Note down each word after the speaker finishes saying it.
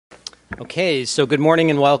Okay, so good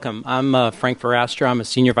morning and welcome. I'm Frank Verastra. I'm a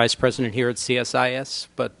Senior Vice President here at CSIS,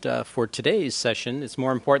 but for today's session, it's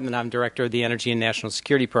more important that I'm Director of the Energy and National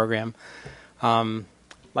Security Program. I'd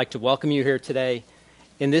like to welcome you here today.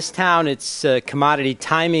 In this town, it's commodity.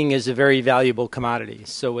 Timing is a very valuable commodity.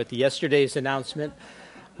 So with yesterday's announcement,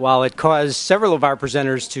 while it caused several of our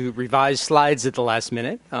presenters to revise slides at the last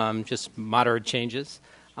minute, just moderate changes,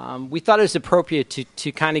 we thought it was appropriate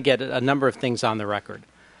to kind of get a number of things on the record.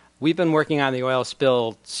 We've been working on the oil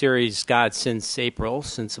spill series, since April,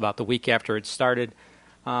 since about the week after it started.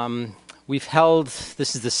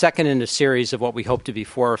 This is the second in a series of what we hope to be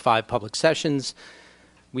 4 or 5 public sessions.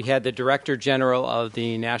 We had the Director General of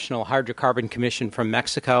the National Hydrocarbon Commission from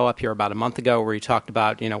Mexico up here about a month ago, where he talked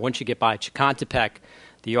about, once you get by Chicantepec,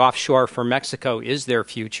 the offshore for Mexico is their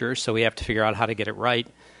future, so we have to figure out how to get it right.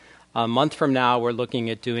 A month from now, we're looking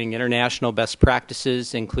at doing international best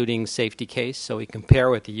practices, including safety case, so we compare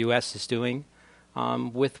what the U.S. is doing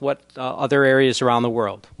with what other areas around the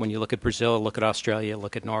world. When you look at Brazil, look at Australia,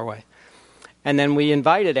 look at Norway. And then we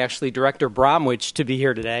invited, actually, Director Bromwich to be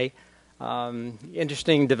here today.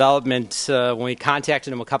 Interesting development. When we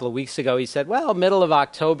contacted him a couple of weeks ago, he said, well, middle of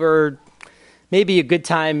October, maybe a good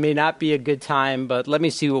time, may not be a good time, but let me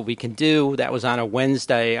see what we can do. That was on a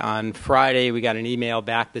Wednesday. On Friday, we got an email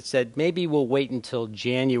back that said, maybe we'll wait until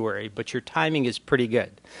January, but your timing is pretty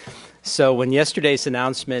good. So when yesterday's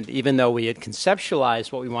announcement, even though we had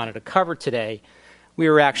conceptualized what we wanted to cover today, we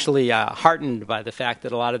were actually heartened by the fact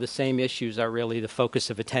that a lot of the same issues are really the focus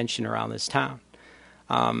of attention around this town.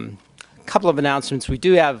 A couple of announcements. We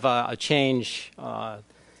do have a change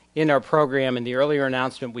in our program. In the earlier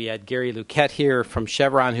announcement, we had Gary Luquette here from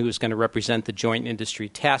Chevron, who was going to represent the Joint Industry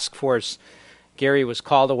Task Force. Gary was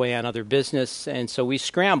called away on other business, and so we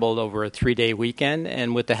scrambled over a 3-day weekend,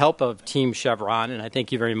 and with the help of Team Chevron, and I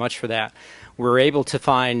thank you very much for that, we were able to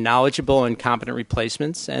find knowledgeable and competent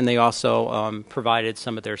replacements, and they also provided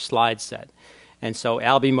some of their slide set. And so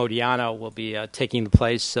Albie Modiano will be taking the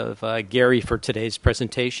place of Gary for today's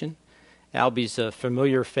presentation. Albie's a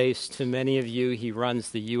familiar face to many of you. He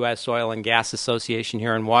runs the U.S. Oil and Gas Association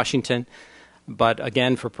here in Washington. But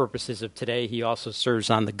again, for purposes of today, he also serves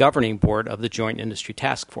on the governing board of the Joint Industry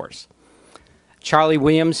Task Force. Charlie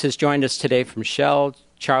Williams has joined us today from Shell.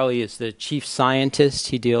 Charlie is the chief scientist.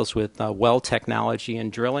 He deals with well technology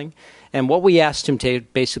and drilling. And what we asked him to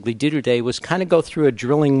basically do today was kind of go through a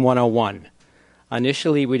drilling 101.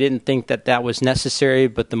 Initially, we didn't think that that was necessary,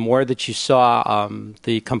 but the more that you saw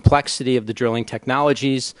the complexity of the drilling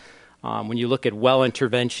technologies, when you look at well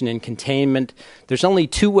intervention and containment, there's only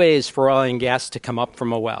 2 ways for oil and gas to come up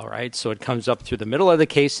from a well, right? So it comes up through the middle of the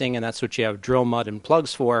casing, and that's what you have drill mud and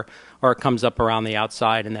plugs for, or it comes up around the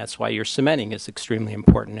outside, and that's why your cementing is extremely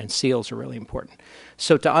important, and seals are really important.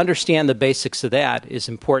 So to understand the basics of that is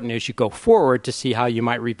important as you go forward to see how you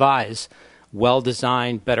might revise well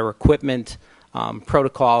designed, better equipment,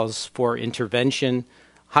 protocols for intervention,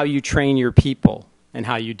 how you train your people, and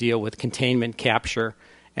how you deal with containment, capture,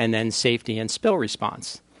 and then safety and spill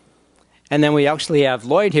response. And then we actually have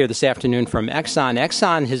Lloyd here this afternoon from Exxon.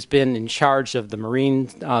 Exxon has been in charge of the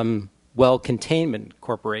Marine Well Containment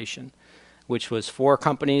Corporation, which was 4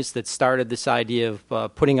 companies that started this idea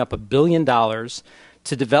of putting up $1 billion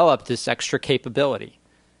to develop this extra capability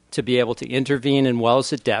to be able to intervene in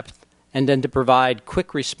wells at depth and then to provide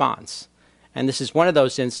quick response. And this is one of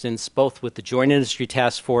those instances, both with the Joint Industry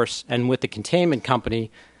Task Force and with the containment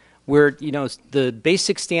company, where the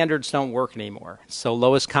basic standards don't work anymore. So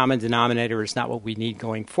lowest common denominator is not what we need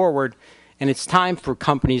going forward. And it's time for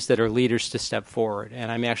companies that are leaders to step forward.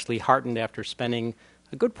 And I'm actually heartened after spending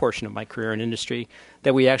a good portion of my career in industry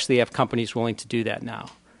that we actually have companies willing to do that now.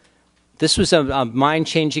 This was a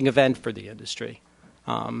mind-changing event for the industry.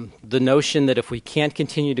 The notion that if we can't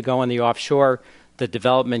continue to go on the offshore, the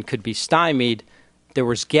development could be stymied. There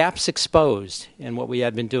was gaps exposed in what we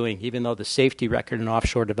had been doing, even though the safety record in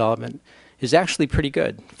offshore development is actually pretty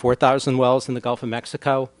good. 4,000 wells in the Gulf of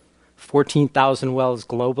Mexico, 14,000 wells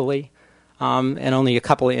globally, and only a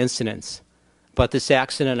couple of incidents. But this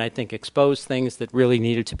accident, I think, exposed things that really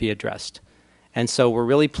needed to be addressed. And so we're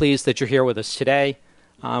really pleased that you're here with us today.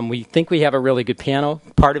 We think we have a really good panel.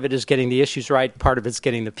 Part of it is getting the issues right. Part of it's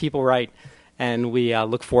getting the people right. And we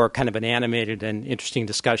look for kind of an animated and interesting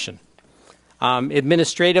discussion.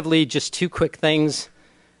 Administratively, just 2 quick things.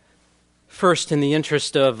 First, in the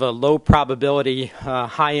interest of low probability,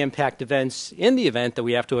 high impact events, in the event that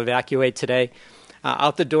we have to evacuate today,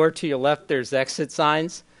 out the door to your left, there's exit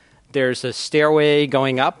signs. There's a stairway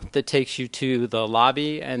going up that takes you to the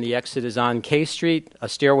lobby, and the exit is on K Street, a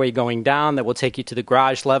stairway going down that will take you to the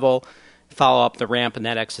garage level. follow up the ramp, and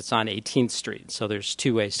that exits on 18th Street. So there's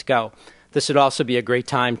 2 ways to go. This would also be a great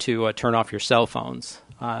time to turn off your cell phones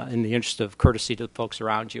in the interest of courtesy to the folks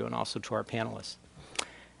around you and also to our panelists.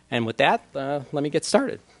 And with that, let me get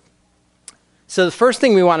started. So the first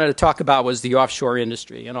thing we wanted to talk about was the offshore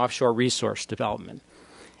industry and offshore resource development.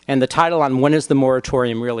 And the title on when is the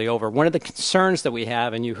moratorium really over? One of the concerns that we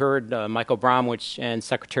have, and you heard Michael Bromwich and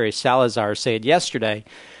Secretary Salazar say it yesterday,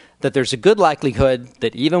 that there's a good likelihood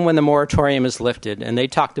that even when the moratorium is lifted, and they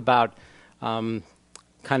talked about kind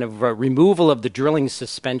of a removal of the drilling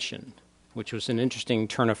suspension, which was an interesting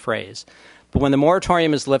turn of phrase. But when the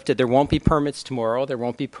moratorium is lifted, there won't be permits tomorrow, there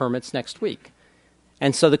won't be permits next week.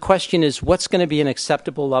 And so the question is, what's going to be an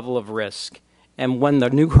acceptable level of risk? And when the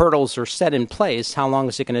new hurdles are set in place, how long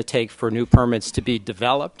is it going to take for new permits to be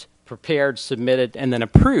developed, prepared, submitted, and then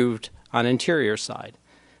approved on Interior side?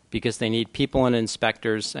 Because they need people and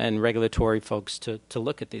inspectors and regulatory folks to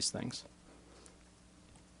look at these things.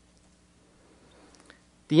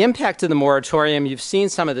 The impact of the moratorium, you've seen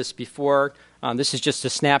some of this before. This is just a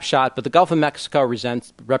snapshot, but the Gulf of Mexico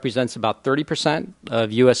represents about 30%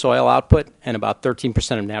 of U.S. oil output and about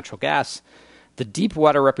 13% of natural gas. The deep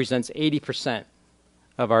water represents 80%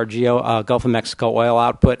 of our Gulf of Mexico oil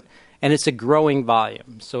output, and it's a growing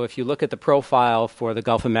volume. So if you look at the profile for the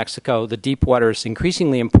Gulf of Mexico, the deep water is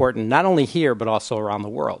increasingly important, not only here, but also around the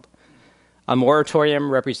world. A moratorium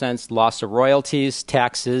represents loss of royalties,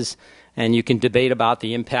 taxes, and you can debate about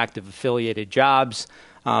the impact of affiliated jobs.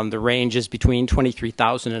 The range is between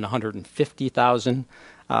 23,000 and 150,000.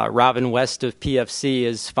 Robin West of PFC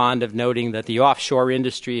is fond of noting that the offshore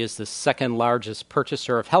industry is the second largest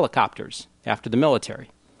purchaser of helicopters after the military.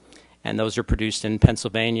 And those are produced in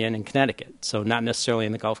Pennsylvania and in Connecticut, so not necessarily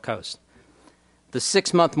in the Gulf Coast. The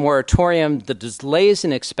 6-month moratorium, the delays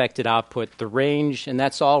in expected output, the range, and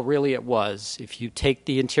that's all really it was. If you take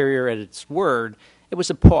the Interior at its word, it was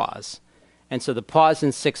a pause. And so the pause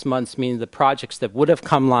in 6 months means the projects that would have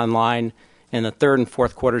come online in the third and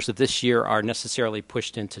fourth quarters of this year are necessarily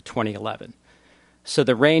pushed into 2011. So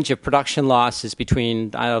the range of production loss is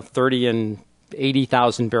between 30 and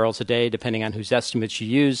 80,000 barrels a day, depending on whose estimates you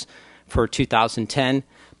use for 2010.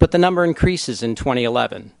 But the number increases in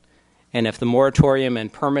 2011. And if the moratorium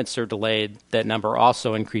and permits are delayed, that number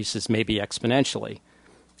also increases maybe exponentially.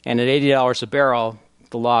 And at $80 a barrel,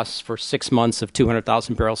 the loss for 6 months of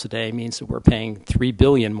 200,000 barrels a day means that we're paying $3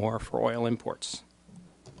 billion more for oil imports.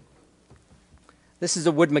 This is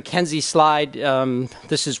a Wood Mackenzie slide.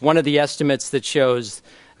 This is one of the estimates that shows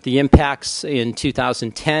the impacts in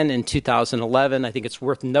 2010 and 2011. I think it's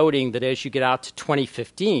worth noting that as you get out to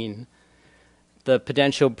 2015, the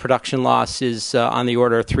potential production loss is on the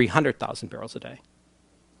order of 300,000 barrels a day.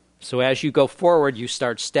 So as you go forward, you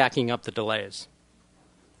start stacking up the delays.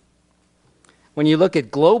 When you look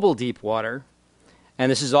at global deep water,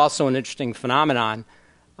 and this is also an interesting phenomenon,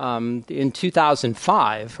 in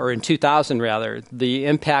 2005, or in 2000 rather, the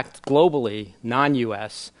impact globally,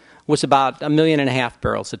 non-U.S., was about 1.5 million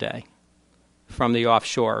barrels a day from the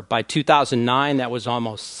offshore. By 2009, that was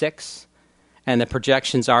almost 6, and the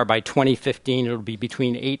projections are by 2015 it will be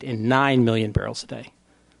between 8 and 9 million barrels a day.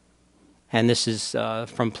 And this is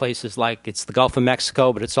from places like, it's the Gulf of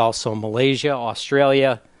Mexico, but it's also Malaysia,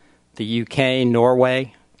 Australia, the UK,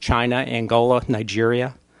 Norway, China, Angola,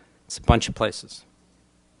 Nigeria. It's a bunch of places.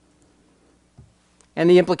 And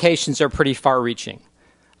the implications are pretty far-reaching.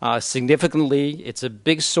 Significantly, it's a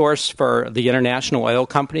big source for the international oil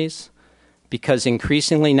companies because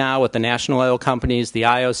increasingly now with the national oil companies, the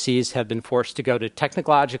IOCs have been forced to go to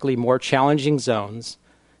technologically more challenging zones,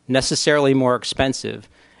 necessarily more expensive,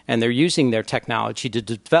 and they're using their technology to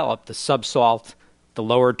develop the subsalt, the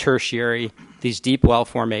lower tertiary, these deep well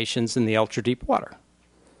formations in the ultra-deep water.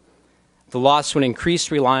 The loss would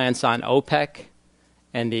increase reliance on OPEC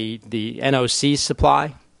and the NOC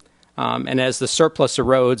supply. And as the surplus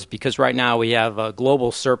erodes, because right now we have a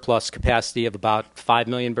global surplus capacity of about 5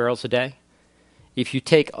 million barrels a day, if you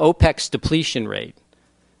take OPEC's depletion rate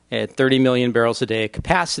at 30 million barrels a day of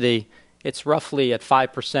capacity, it's roughly at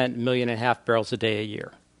 5%, 1.5 million barrels a day a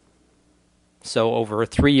year. So over a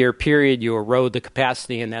 3-year period, you erode the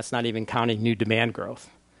capacity, and that's not even counting new demand growth.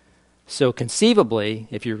 So conceivably,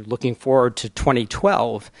 if you're looking forward to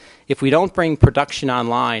 2012, if we don't bring production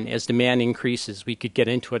online as demand increases, we could get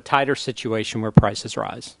into a tighter situation where prices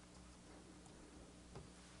rise.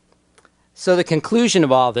 So the conclusion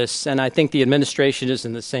of all this, and I think the administration is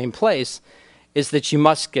in the same place, is that you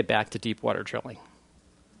must get back to deep water drilling.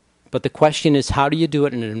 But the question is, how do you do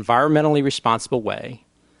it in an environmentally responsible way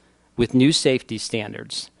with new safety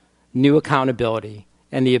standards, new accountability,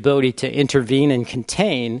 and the ability to intervene and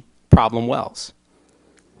contain problem wells?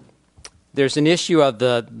 There's an issue of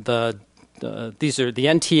these are the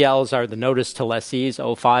NTLs are the notice to lessees.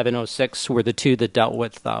 '05 and '06 were the two that dealt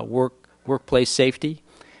with workplace safety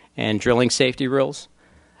and drilling safety rules.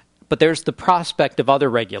 But there's the prospect of other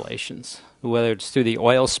regulations, whether it's through the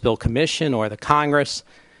Oil Spill Commission or the Congress,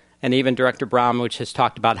 and even Director Brown, which has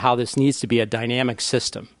talked about how this needs to be a dynamic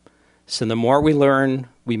system. So the more we learn,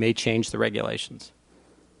 we may change the regulations.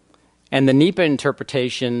 And the NEPA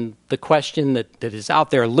interpretation, the question that is out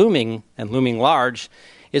there looming, and looming large,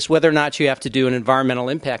 is whether or not you have to do an environmental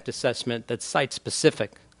impact assessment that's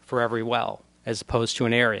site-specific for every well, as opposed to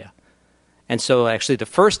an area. And so actually the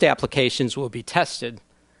first applications will be tested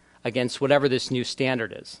against whatever this new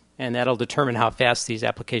standard is, and that'll determine how fast these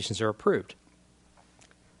applications are approved.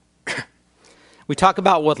 We talk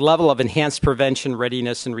about what level of enhanced prevention,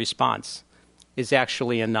 readiness, and response is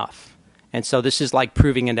actually enough. And so this is like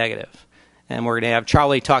proving a negative. And we're going to have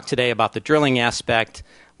Charlie talk today about the drilling aspect.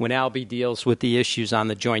 When Albie deals with the issues on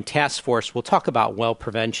the Joint Task Force, we'll talk about well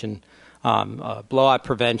prevention, blowout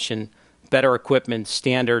prevention, better equipment,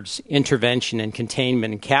 standards, intervention and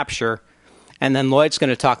containment and capture. And then Lloyd's going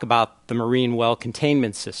to talk about the marine well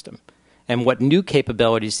containment system and what new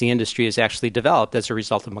capabilities the industry has actually developed as a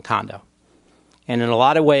result of Macondo. And in a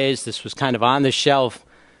lot of ways, this was kind of on the shelf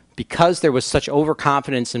because there was such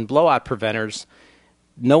overconfidence in blowout preventers.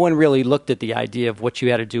 No one really looked at the idea of what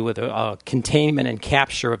you had to do with a containment and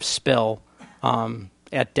capture of spill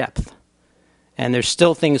at depth. And there's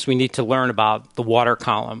still things we need to learn about the water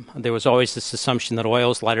column. There was always this assumption that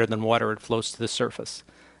oil is lighter than water, it flows to the surface.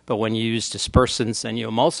 But when you use dispersants and you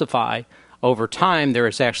emulsify, over time there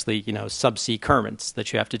is actually subsea currents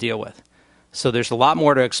that you have to deal with. So there's a lot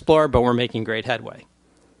more to explore, but we're making great headway.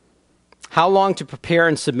 How long to prepare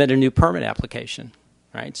and submit a new permit application?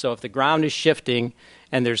 Right? So if the ground is shifting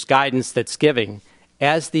and there's guidance that's giving,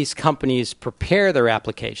 as these companies prepare their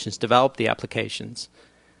applications, develop the applications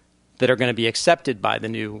that are going to be accepted by the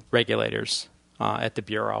new regulators at the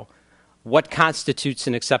Bureau, what constitutes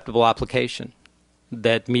an acceptable application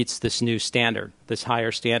that meets this new standard, this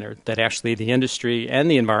higher standard that actually the industry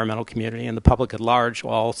and the environmental community and the public at large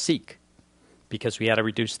all seek, because we had to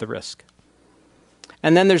reduce the risk.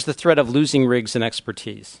 And then there's the threat of losing rigs and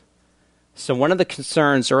expertise. So one of the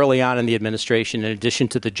concerns early on in the administration, in addition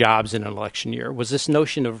to the jobs in an election year, was this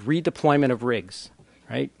notion of redeployment of rigs,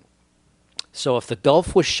 right? So if the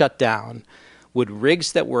Gulf was shut down, would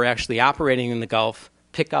rigs that were actually operating in the Gulf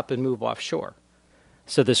pick up and move offshore?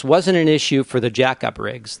 So this wasn't an issue for the jackup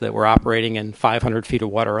rigs that were operating in 500 feet of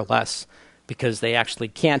water or less, because they actually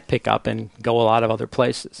can't pick up and go a lot of other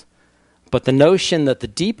places. But the notion that the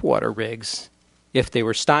deep water rigs, if they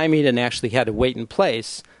were stymied and actually had to wait in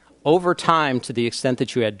place, over time, to the extent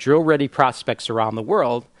that you had drill-ready prospects around the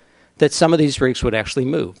world, that some of these rigs would actually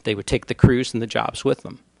move. They would take the crews and the jobs with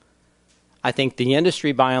them. I think the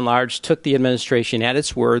industry, by and large, took the administration at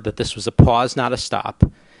its word that this was a pause, not a stop,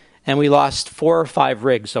 and we lost 4 or 5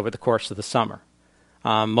 rigs over the course of the summer.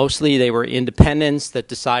 Mostly they were independents that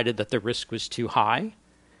decided that the risk was too high,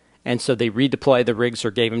 and so they redeployed the rigs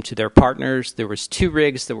or gave them to their partners. There was 2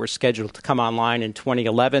 rigs that were scheduled to come online in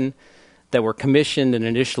 2011 that were commissioned and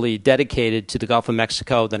initially dedicated to the Gulf of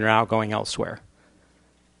Mexico that are now going elsewhere.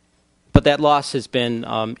 But that loss has been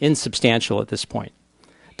insubstantial at this point.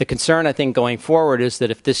 The concern, I think, going forward is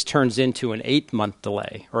that if this turns into an 8-month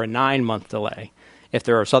delay or a 9-month delay, if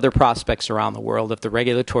there are other prospects around the world, if the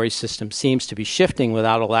regulatory system seems to be shifting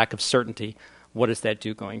without a lack of certainty, what does that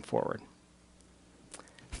do going forward?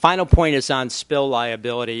 Final point is on spill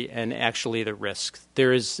liability and actually the risk.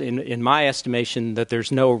 There is, in my estimation, that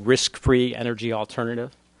there's no risk-free energy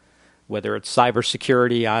alternative, whether it's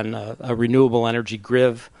cybersecurity on a renewable energy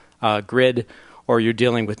grid, or you're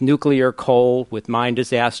dealing with nuclear, coal, with mine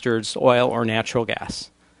disasters, oil, or natural gas.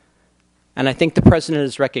 And I think the President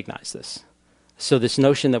has recognized this. So this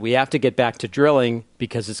notion that we have to get back to drilling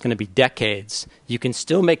because it's going to be decades, you can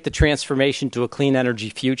still make the transformation to a clean energy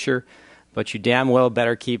future, but you damn well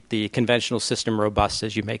better keep the conventional system robust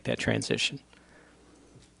as you make that transition.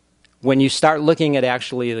 When you start looking at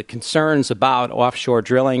actually the concerns about offshore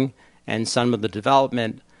drilling and some of the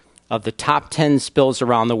development of the top 10 spills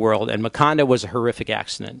around the world, and Macondo was a horrific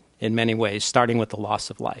accident in many ways, starting with the loss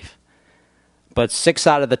of life. But 6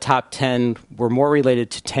 out of the top 10 were more related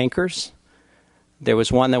to tankers. There was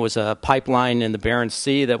one that was a pipeline in the Barents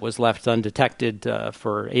Sea that was left undetected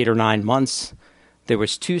for 8 or 9 months. There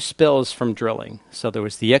was 2 spills from drilling. So there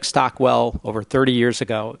was the Ixtoc well over 30 years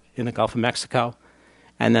ago in the Gulf of Mexico,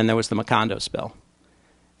 and then there was the Macondo spill.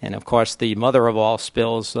 And of course, the mother of all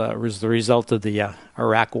spills was the result of the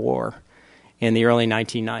Iraq War in the early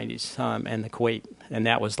 1990s and the Kuwait. And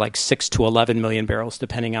that was like 6 to 11 million barrels,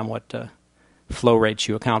 depending on what flow rates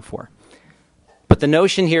you account for. But the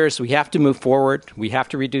notion here is we have to move forward, we have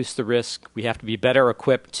to reduce the risk, we have to be better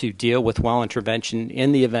equipped to deal with well intervention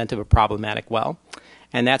in the event of a problematic well,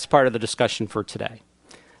 and that's part of the discussion for today.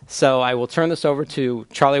 So I will turn this over to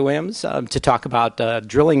Charlie Williams to talk about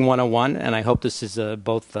Drilling 101, and I hope this is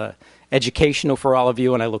both educational for all of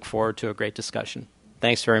you, and I look forward to a great discussion.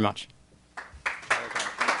 Thanks very much.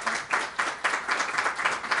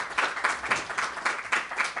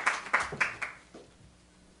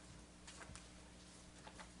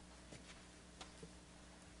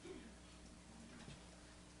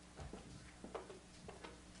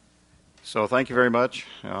 So thank you very much.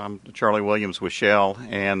 I'm Charlie Williams with Shell,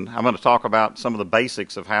 and I'm going to talk about some of the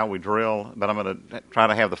basics of how we drill, but I'm going to try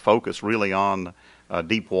to have the focus really on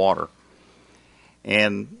deep water.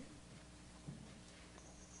 And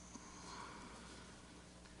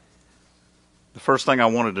the first thing I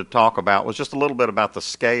wanted to talk about was just a little bit about the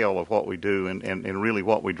scale of what we do and really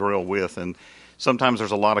what we drill with. And sometimes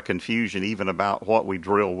there's a lot of confusion even about what we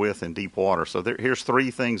drill with in deep water. So here's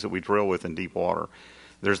three things that we drill with in deep water.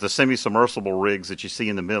 There's the semi-submersible rigs that you see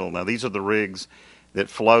in the middle. Now, these are the rigs that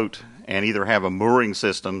float and either have a mooring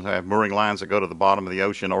system, have mooring lines that go to the bottom of the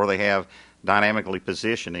ocean, or they have dynamically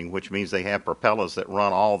positioning, which means they have propellers that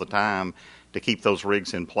run all the time to keep those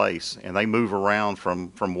rigs in place. And they move around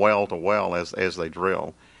from well to well as they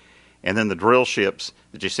drill. And then the drill ships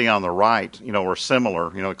that you see on the right, are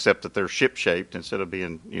similar, except that they're ship-shaped instead of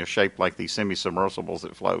being, shaped like these semi-submersibles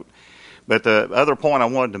that float. But the other point I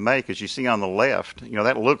wanted to make is you see on the left,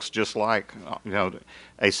 that looks just like,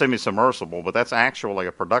 a semi-submersible, but that's actually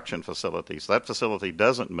a production facility. So that facility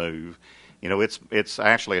doesn't move. It's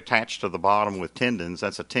actually attached to the bottom with tendons.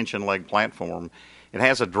 That's a tension leg platform. It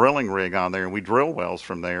has a drilling rig on there, and we drill wells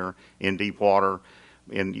from there in deep water.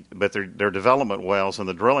 But they're development wells, and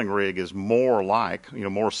the drilling rig is more like,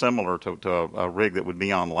 more similar to a rig that would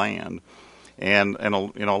be on land. And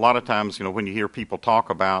a lot of times, when you hear people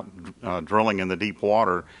talk about drilling in the deep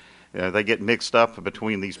water, they get mixed up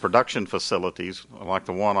between these production facilities, like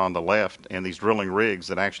the one on the left, and these drilling rigs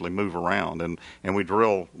that actually move around. And we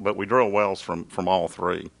drill wells from all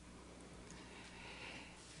three.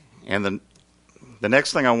 And the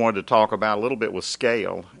next thing I wanted to talk about a little bit was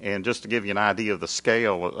scale, and just to give you an idea of the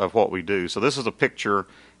scale of what we do. So this is a picture.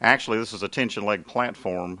 Actually, this is a tension leg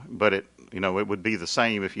platform, but it would be the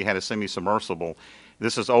same if you had a semi-submersible.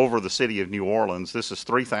 This is over the city of New Orleans. This is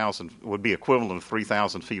 3,000, would be equivalent of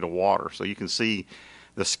 3,000 feet of water. So you can see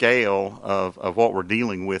the scale of what we're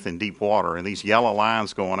dealing with in deep water. And these yellow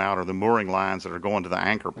lines going out are the mooring lines that are going to the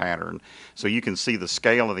anchor pattern. So you can see the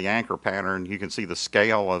scale of the anchor pattern. You can see the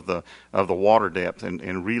scale of the water depth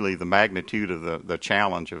and really the magnitude of the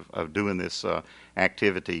challenge of doing this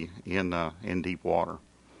activity in deep water.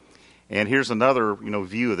 And here's another,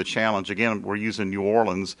 view of the challenge. Again, we're using New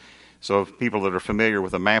Orleans. So if people that are familiar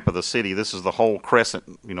with a map of the city, this is the whole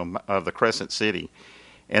crescent, of the crescent city.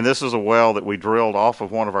 And this is a well that we drilled off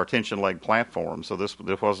of one of our tension leg platforms. So this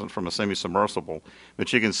wasn't from a semi-submersible.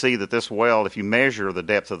 But you can see that this well, if you measure the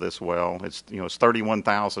depth of this well, it's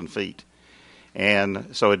 31,000 feet.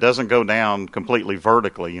 And so it doesn't go down completely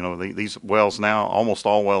vertically. These wells now, almost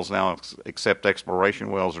all wells now, except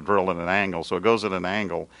exploration wells, are drilled at an angle. So it goes at an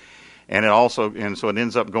angle. And so it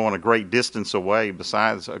ends up going a great distance away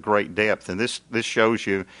besides a great depth. And this shows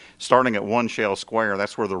you, starting at 1 shell square,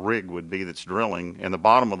 that's where the rig would be that's drilling. And the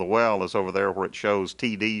bottom of the well is over there where it shows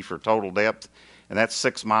TD for total depth, and that's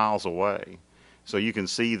 6 miles away. So you can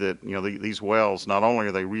see that, these wells, not only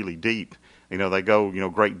are they really deep, they go,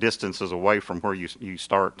 great distances away from where you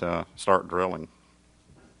start drilling.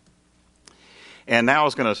 And now I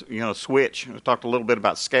was going to, switch. I talked a little bit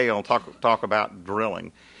about scale, talk about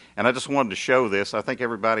drilling. And I just wanted to show this. I think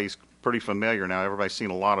everybody's pretty familiar now. Everybody's seen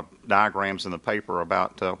a lot of diagrams in the paper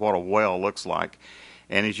about what a well looks like.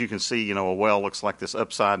 And as you can see, a well looks like this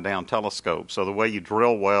upside-down telescope. So the way you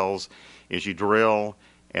drill wells is you drill,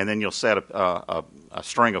 and then you'll set a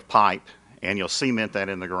string of pipe, and you'll cement that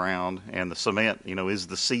in the ground. And the cement, is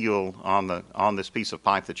the seal on this piece of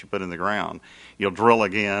pipe that you put in the ground. You'll drill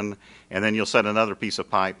again, and then you'll set another piece of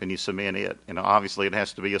pipe and you cement it. Obviously it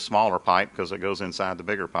has to be a smaller pipe because it goes inside the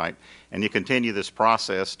bigger pipe. And you continue this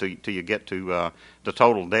process till you get to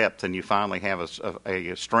total depth, and you finally have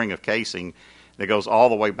a string of casing that goes all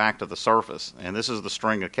the way back to the surface. And this is the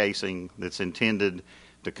string of casing that's intended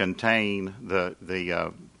to contain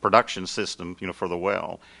the production system, for the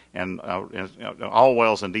well. And all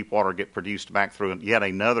wells in deep water get produced back through yet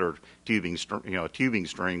another tubing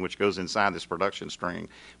string, which goes inside this production string.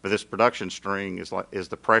 But this production string is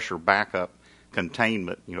the pressure backup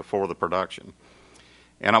containment, for the production.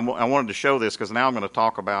 And I wanted to show this because now I'm going to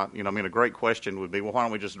talk about, a great question would be, well, why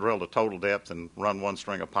don't we just drill to total depth and run one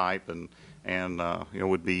string of pipe and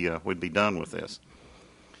we'd be done with this.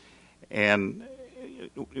 And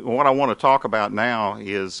what I want to talk about now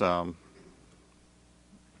is the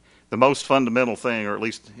most fundamental thing, or at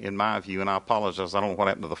least in my view, and I apologize, I don't know what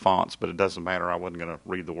happened to the fonts, but it doesn't matter. I wasn't going to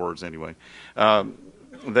read the words anyway.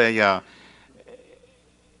 The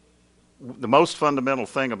most fundamental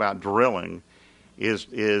thing about drilling is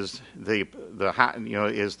the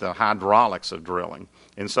hydraulics of drilling.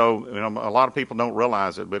 And so a lot of people don't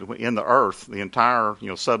realize it, but in the earth, the entire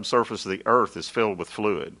subsurface of the earth is filled with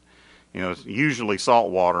fluid. It's usually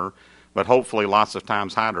salt water, but hopefully lots of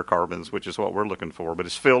times hydrocarbons, which is what we're looking for. But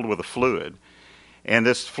it's filled with a fluid, and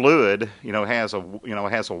this fluid has a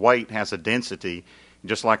weight, has a density,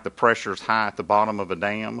 just like the pressure is high at the bottom of a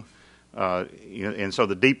dam. And so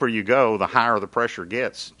the deeper you go, the higher the pressure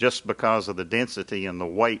gets, just because of the density and the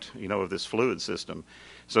weight, of this fluid system.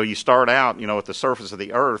 So you start out, at the surface of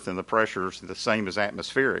the earth, and the pressure is the same as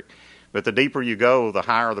atmospheric. But the deeper you go, the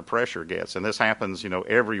higher the pressure gets, and this happens,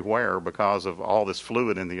 everywhere because of all this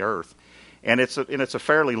fluid in the earth. And it's a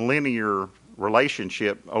fairly linear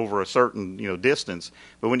relationship over a certain, distance.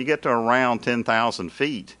 But when you get to around 10,000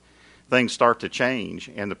 feet, things start to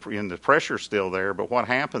change, and the pressure's still there. But what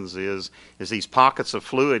happens is these pockets of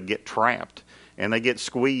fluid get trapped, and they get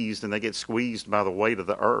squeezed by the weight of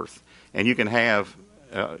the earth, and you can have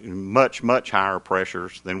much, much higher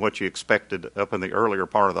pressures than what you expected up in the earlier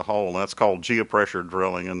part of the hole. And that's called geopressure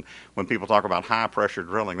drilling. And when people talk about high pressure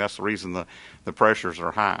drilling, that's the reason the pressures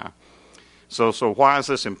are high. So why is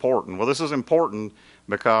this important? Well, this is important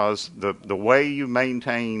because the way you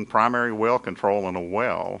maintain primary well control in a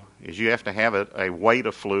well is you have to have a weight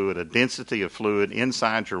of fluid, a density of fluid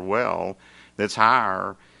inside your well that's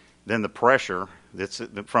higher than the pressure that's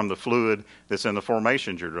from the fluid that's in the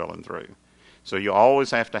formations you're drilling through. So you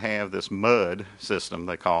always have to have this mud system,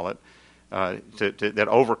 they call it, that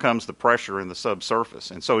overcomes the pressure in the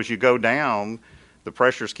subsurface. And so as you go down, the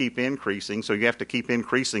pressures keep increasing, so you have to keep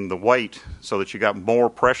increasing the weight so that you got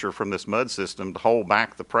more pressure from this mud system to hold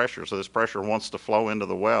back the pressure. So this pressure wants to flow into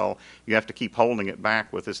the well. You have to keep holding it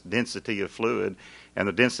back with this density of fluid, and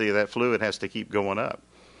the density of that fluid has to keep going up.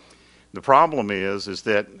 The problem is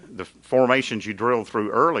that the formations you drilled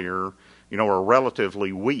through earlier, are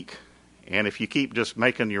relatively weak. And if you keep just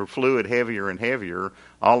making your fluid heavier and heavier,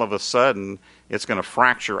 all of a sudden it's going to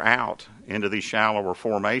fracture out into these shallower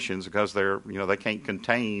formations because they can't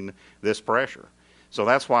contain this pressure. So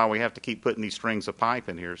that's why we have to keep putting these strings of pipe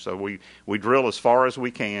in here. So we drill as far as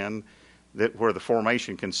we can where the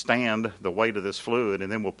formation can stand the weight of this fluid, and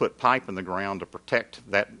then we'll put pipe in the ground to protect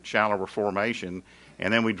that shallower formation.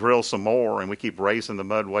 And then we drill some more, and we keep raising the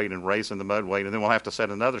mud weight, and then we'll have to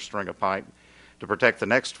set another string of pipe to protect the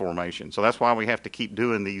next formation. So that's why we have to keep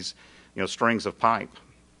doing these, strings of pipe,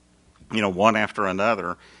 one after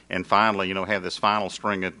another, and finally, have this final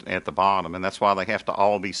string at the bottom. And that's why they have to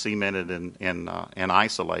all be cemented and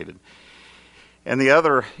isolated. And the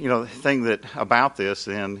other, thing about this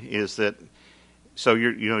then is that, so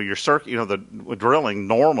the drilling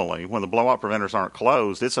normally, when the blowout preventers aren't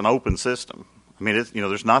closed, it's an open system. I mean,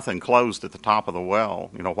 there's nothing closed at the top of the well,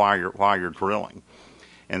 while you're drilling.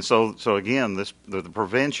 And so again, the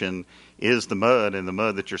prevention is the mud, and the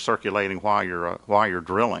mud that you're circulating while you're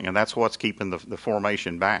drilling, and that's what's keeping the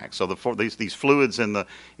formation back. So these fluids in the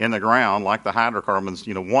ground, like the hydrocarbons,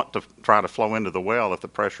 want to try to flow into the well if the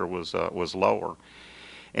pressure was lower.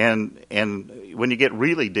 And when you get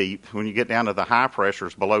really deep, when you get down to the high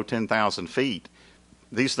pressures below 10,000 feet,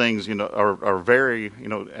 these things, are very,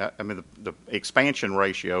 the expansion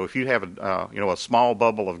ratio. If you have a small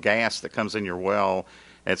bubble of gas that comes in your well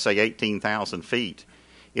at say 18,000 feet,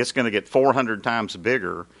 it's going to get 400 times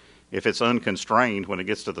bigger if it's unconstrained when it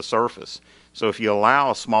gets to the surface. So if you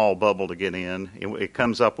allow a small bubble to get in, it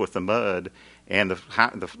comes up with the mud, and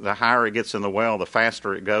the higher it gets in the well, the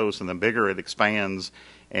faster it goes, and the bigger it expands.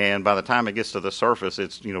 And by the time it gets to the surface,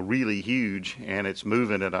 it's really huge, and it's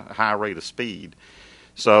moving at a high rate of speed.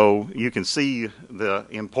 So you can see the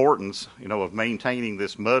importance, of maintaining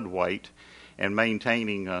this mud weight and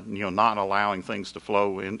maintaining, not allowing things to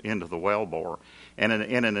flow into the wellbore. And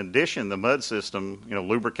in addition, the mud system,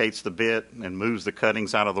 lubricates the bit and moves the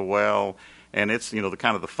cuttings out of the well. And it's, the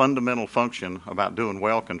kind of the fundamental function about doing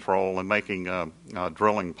well control and making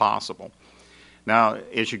drilling possible. Now,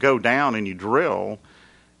 as you go down and you drill,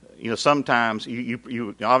 sometimes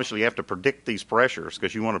you obviously have to predict these pressures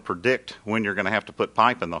because you want to predict when you're going to have to put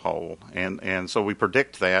pipe in the hole. And so we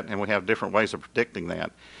predict that, and we have different ways of predicting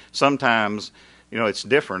that. Sometimes it's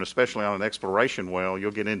different, especially on an exploration well.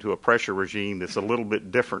 You'll get into a pressure regime that's a little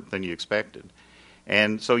bit different than you expected.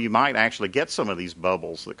 And so you might actually get some of these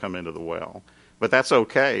bubbles that come into the well. But that's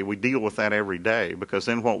okay. We deal with that every day, because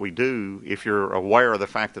then what we do, if you're aware of the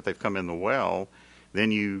fact that they've come in the well,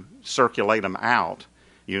 then you circulate them out.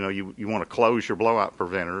 You want to close your blowout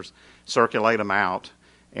preventers, circulate them out,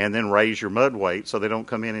 and then raise your mud weight so they don't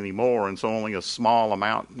come in anymore. And so only a small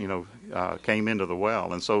amount, came into the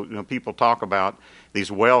well. And so, people talk about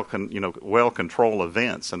these well control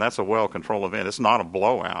events, and that's a well control event. It's not a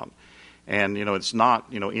blowout. And, it's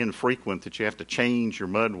not, infrequent that you have to change your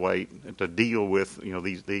mud weight to deal with,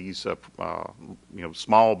 these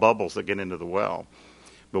small bubbles that get into the well.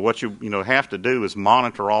 But what you have to do is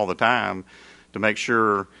monitor all the time to make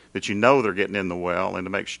sure that they're getting in the well, and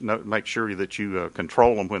to make sure that you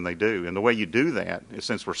control them when they do. And the way you do that is,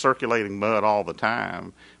 since we're circulating mud all the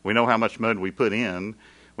time, we know how much mud we put in,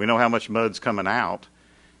 we know how much mud's coming out.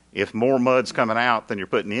 If more mud's coming out than you're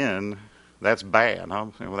putting in, that's bad. Huh?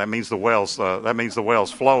 Well, that means the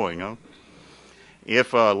well's flowing. Huh?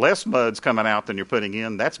 If less mud's coming out than you're putting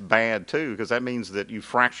in, that's bad too, because that means that you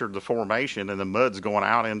fractured the formation and the mud's going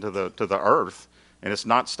out into the earth, and it's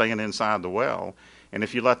not staying inside the well. And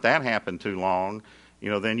if you let that happen too long,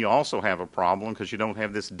 then you also have a problem, because you don't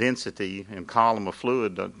have this density and column of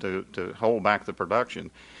fluid to hold back the production.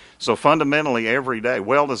 So fundamentally, every day,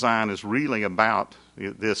 well design is really about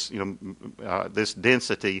this, this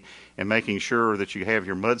density, and making sure that you have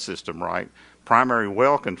your mud system right. Primary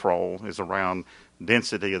well control is around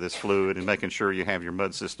density of this fluid and making sure you have your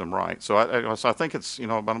mud system right. So I think it's,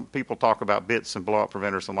 people talk about bits and blowout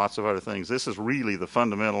preventers and lots of other things. This is really the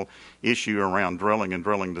fundamental issue around drilling and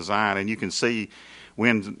drilling design. And you can see we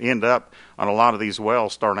end up on a lot of these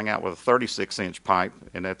wells starting out with a 36-inch pipe,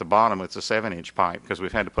 and at the bottom it's a 7-inch pipe, because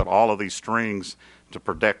we've had to put all of these strings to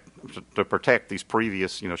protect these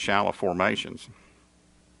previous, shallow formations.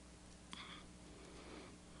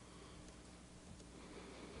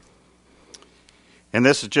 And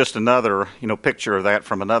this is just another, picture of that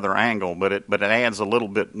from another angle, but it adds a little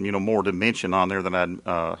bit, more dimension on there than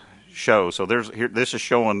I'd show. So this is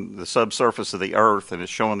showing the subsurface of the earth, and it's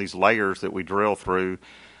showing these layers that we drill through.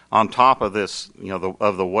 On top of this,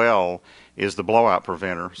 of the well, is the blowout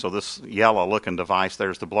preventer. So this yellow-looking device,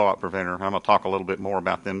 there's the blowout preventer. I'm going to talk a little bit more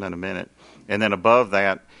about them in a minute. And then above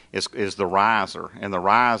that is the riser, and the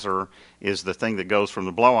riser is the thing that goes from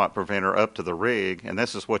the blowout preventer up to the rig, and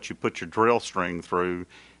this is what you put your drill string through,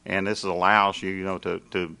 and this allows you,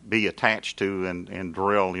 to be attached to and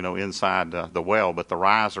drill, inside the well. But the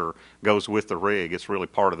riser goes with the rig. It's really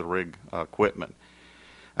part of the rig equipment.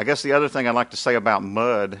 I guess the other thing I'd like to say about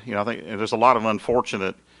mud, I think there's a lot of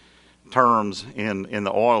unfortunate terms in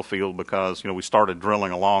the oil field, because we started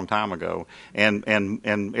drilling a long time ago, and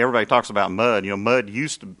everybody talks about mud. Mud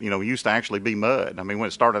used to actually be mud. I mean, when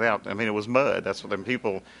it started out, it was mud. That's what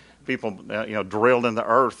people drilled in the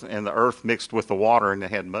earth, and the earth mixed with the water, and they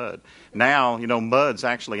had mud. Now mud's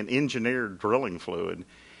actually an engineered drilling fluid,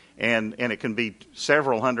 and it can be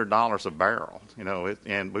several $100s a barrel.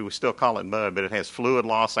 And we would still call it mud, but it has fluid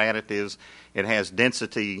loss additives. It has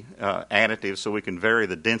density additives, so we can vary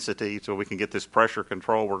the density, so we can get this pressure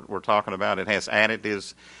control we're talking about. It has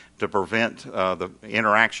additives to prevent the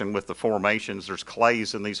interaction with the formations. There's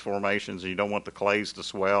clays in these formations, and you don't want the clays to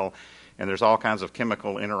swell. And there's all kinds of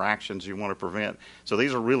chemical interactions you want to prevent. So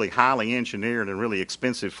these are really highly engineered and really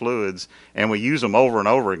expensive fluids, and we use them over and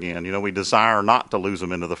over again. We desire not to lose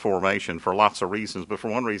them into the formation for lots of reasons, but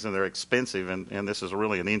for one reason, they're expensive, and this is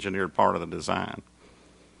really an engineered part of the design.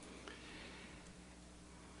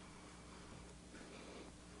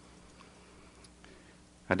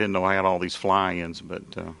 I didn't know I had all these fly-ins, but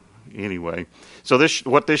anyway. So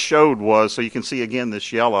what this showed was, so you can see again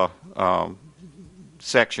this yellow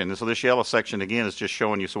section. And so this yellow section again is just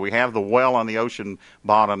showing you. So we have the well on the ocean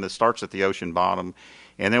bottom that starts at the ocean bottom,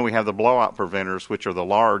 and then we have the blowout preventers, which are the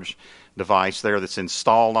large device there that's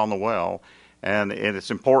installed on the well. And it's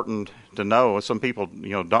important to know, some people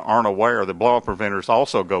aren't aware that blowout preventers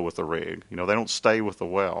also go with the rig. They don't stay with the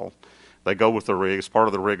well. They go with the rig. It's part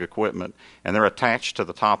of the rig equipment, and they're attached to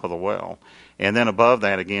the top of the well. And then above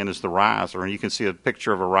that, again, is the riser, and you can see a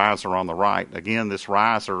picture of a riser on the right. Again, this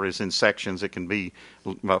riser is in sections. It can be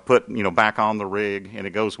put, back on the rig, and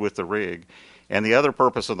it goes with the rig. And the other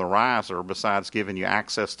purpose of the riser, besides giving you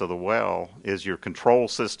access to the well, is your control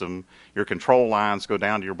system. Your control lines go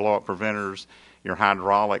down to your blowout preventers. Your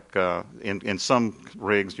hydraulic, in some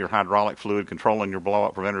rigs, your hydraulic fluid controlling your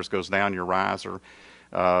blowout preventers goes down your riser.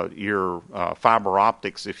 Your fiber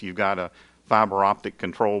optics, if you've got a fiber optic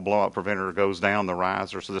control blowout preventer, goes down the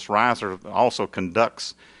riser. So this riser also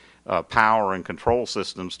conducts power and control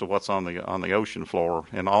systems to what's on the ocean floor,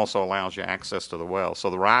 and also allows you access to the well. So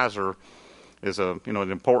the riser is an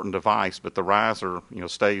important device, but the riser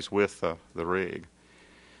stays with the rig.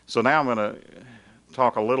 So now I'm going to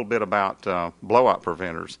talk a little bit about blowout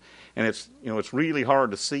preventers, and it's really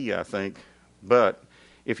hard to see, I think, but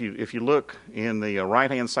if you look in the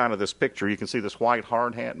right hand side of this picture, you can see this white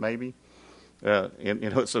hard hat maybe, and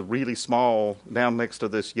it's a really small down next to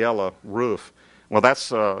this yellow roof. Well,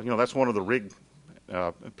 that's one of the rig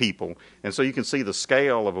people, and so you can see the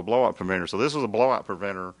scale of a blowout preventer. So this is a blowout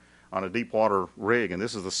preventer on a deep water rig, and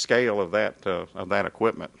this is the scale of that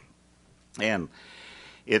equipment. And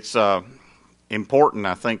it's important,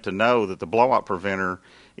 I think, to know that the blowout preventer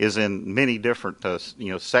is in many different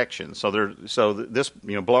sections. So this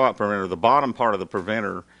blowout preventer, the bottom part of the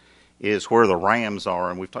preventer is where the rams are,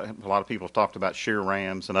 and a lot of people have talked about shear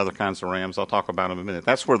rams and other kinds of rams. I'll talk about them in a minute.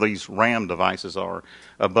 That's where these ram devices are.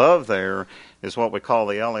 Above there is what we call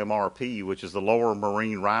the LMRP, which is the lower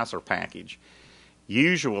marine riser package.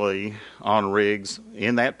 Usually on rigs,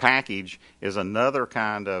 in that package is another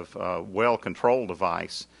kind of well control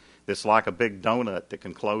device that's like a big donut that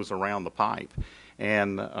can close around the pipe,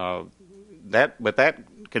 and that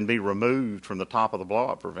can be removed from the top of the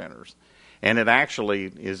blowout preventers. And it actually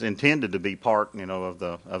is intended to be part, of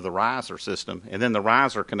the riser system, and then the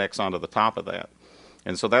riser connects onto the top of that,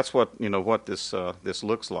 and so that's what this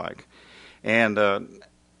looks like. And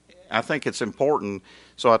I think it's important.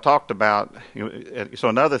 So I talked about. So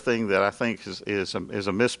another thing that I think is a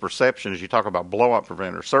misperception is you talk about blowout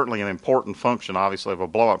preventers. Certainly, an important function, obviously, of a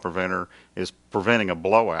blowout preventer is preventing a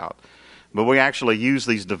blowout. But we actually use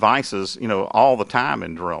these devices, all the time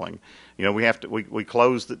in drilling. We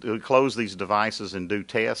close these devices and do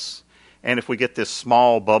tests, and if we get this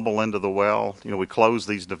small bubble into the well, we close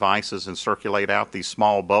these devices and circulate out these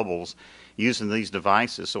small bubbles using these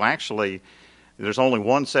devices. So actually, there's only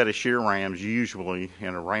one set of shear rams usually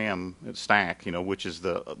in a ram stack, which is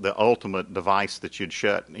the ultimate device that you'd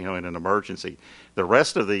shut, in an emergency. The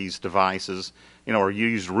rest of these devices, are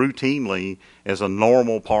used routinely as a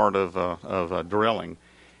normal part of drilling.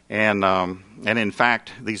 And in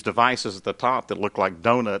fact, these devices at the top that look like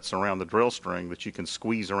donuts around the drill string that you can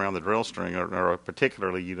squeeze around the drill string are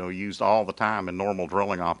particularly used all the time in normal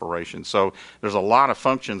drilling operations. So there's a lot of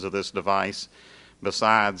functions of this device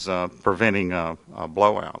besides preventing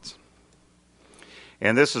blowouts.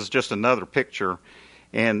 And this is just another picture,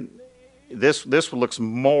 and this looks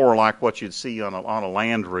more like what you'd see on a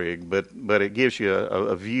land rig, but it gives you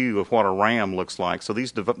a view of what a ram looks like. So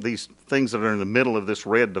these things that are in the middle of this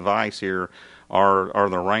red device here are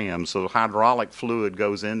the rams. So hydraulic fluid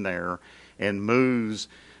goes in there and moves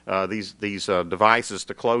these devices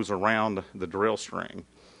to close around the drill string.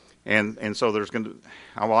 And so there's going to.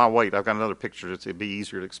 I'll wait. I've got another picture. It'd be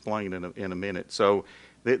easier to explain in a minute. So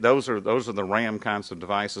those are the ram kinds of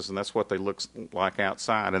devices, and that's what they look like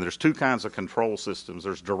outside. And there's two kinds of control systems.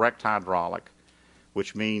 There's direct hydraulic,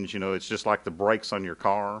 which means it's just like the brakes on your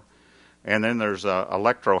car, and then there's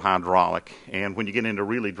electro-hydraulic. And when you get into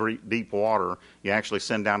really deep water, you actually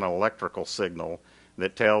send down an electrical signal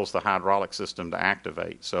that tells the hydraulic system to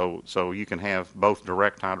activate. So you can have both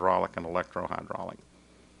direct hydraulic and electro-hydraulic.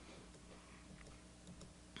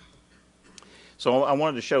 So I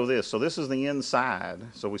wanted to show this. So this is the inside.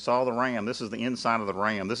 So we saw the ram. This is the inside of the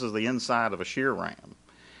ram. This is the inside of a shear ram.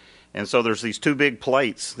 And so there's these two big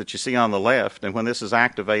plates that you see on the left. And when this is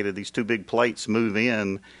activated, these two big plates move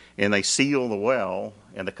in, and they seal the well,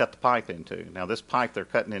 and they cut the pipe into. Now, this pipe they're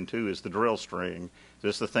cutting into is the drill string.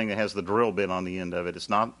 This is the thing that has the drill bit on the end of it. It's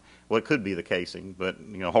not, well, it could be the casing, but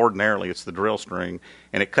ordinarily it's the drill string,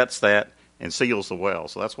 and it cuts that and seals the well.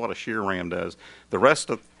 So that's what a shear ram does. The rest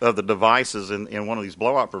of the devices in one of these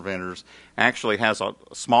blowout preventers actually has a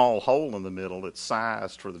small hole in the middle that's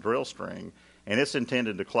sized for the drill string, and it's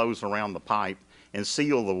intended to close around the pipe and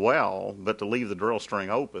seal the well, but to leave the drill string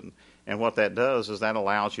open. And what that does is that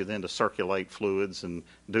allows you then to circulate fluids and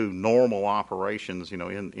do normal operations,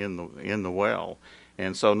 in the well.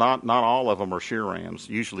 And so not all of them are shear rams.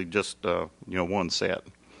 Usually just one set.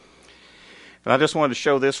 And I just wanted to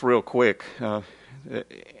show this real quick. What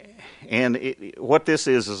this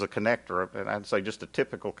is a connector, and I'd say just a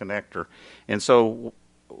typical connector. And so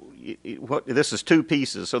this is two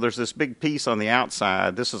pieces. So there's this big piece on the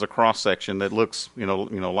outside. This is a cross section that looks,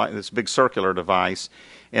 like this big circular device.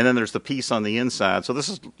 And then there's the piece on the inside. So this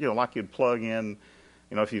is, like you'd plug in,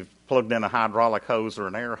 if you've plugged in a hydraulic hose or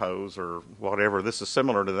an air hose or whatever. This is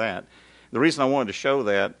similar to that. The reason I wanted to show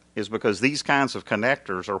that is because these kinds of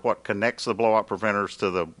connectors are what connects the blowout preventers to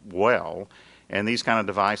the well, and these kind of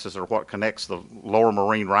devices are what connects the lower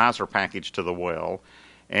marine riser package to the well.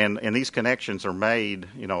 And these connections are made,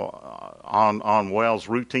 on wells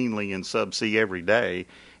routinely in subsea every day.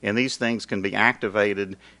 And these things can be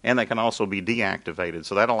activated, and they can also be deactivated.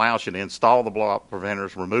 So that allows you to install the blow-up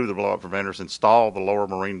preventers, remove the blow-up preventers, install the lower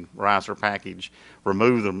marine riser package,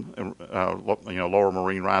 remove the lower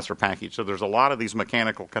marine riser package. So there's a lot of these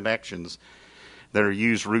mechanical connections that are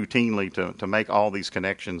used routinely to make all these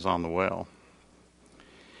connections on the well.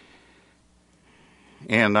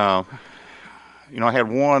 And I had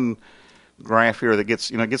one graph here that gets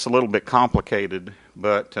a little bit complicated,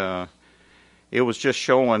 but it was just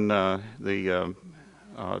showing on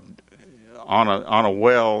a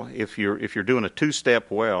well, if you're doing a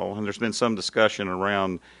two-step well, and there's been some discussion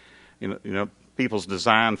around people's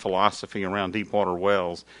design philosophy around deepwater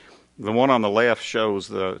wells. The one on the left shows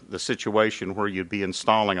the situation where you'd be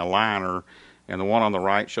installing a liner, and the one on the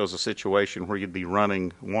right shows a situation where you'd be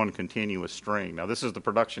running one continuous string. Now, this is the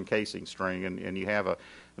production casing string, and you have a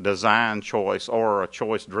design choice or a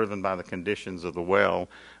choice driven by the conditions of the well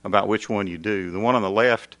about which one you do. The one on the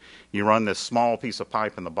left, you run this small piece of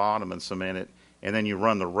pipe in the bottom and cement it, and then you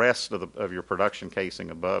run the rest of your production casing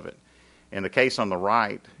above it. In the case on the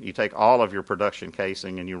right, you take all of your production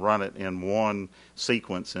casing and you run it in one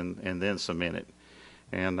sequence and then cement it.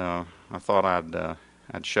 And I thought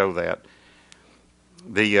I'd show that.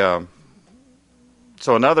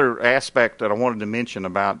 So another aspect that I wanted to mention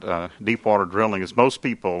about deepwater drilling is most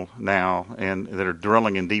people now that are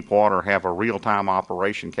drilling in deep water have a real-time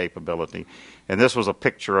operation capability. And this was a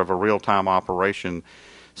picture of a real-time operation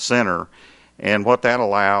center. And what that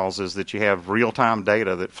allows is that you have real-time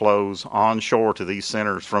data that flows onshore to these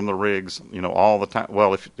centers from the rigs, all the time.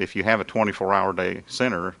 Well, if you have a 24-hour day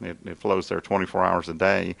center, it flows there 24 hours a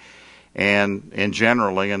day. And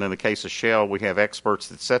generally, and in the case of Shell, we have experts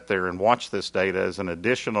that sit there and watch this data as an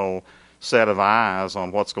additional set of eyes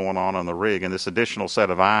on what's going on the rig. And this additional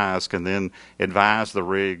set of eyes can then advise the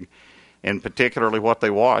rig. And particularly what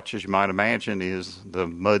they watch, as you might imagine, is the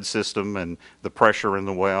mud system and the pressure in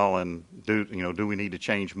the well, and do we need to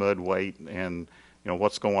change mud weight, and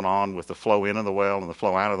what's going on with the flow into the well and the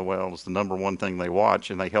flow out of the well is the number one thing they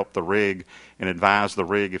watch, and they help the rig and advise the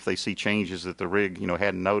rig if they see changes that the rig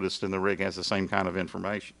hadn't noticed, and the rig has the same kind of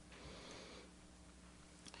information.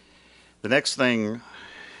 The next thing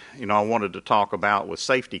I wanted to talk about was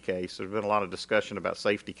safety case. There's been a lot of discussion about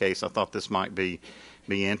safety case. I thought this might be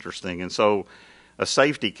interesting. And so a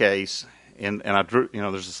safety case, and I drew,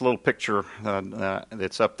 there's this little picture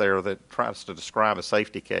that's up there that tries to describe a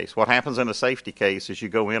safety case. What happens in a safety case is you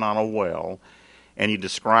go in on a well and you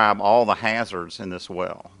describe all the hazards in this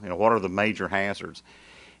well. What are the major hazards?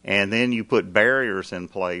 And then you put barriers in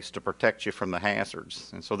place to protect you from the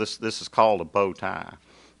hazards. And so this is called a bow tie.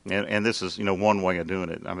 And this is, one way of doing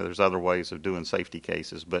it. I mean, there's other ways of doing safety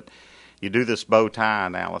cases, but you do this bow tie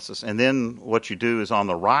analysis. And then what you do is on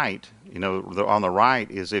the right, on the right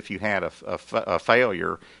is if you had a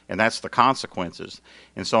failure, and that's the consequences.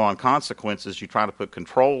 And so on consequences, you try to put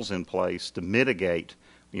controls in place to mitigate,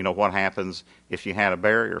 what happens if you had a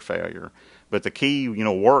barrier failure. But the key,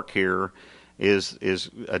 work here is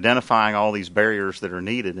identifying all these barriers that are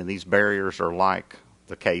needed, and these barriers are like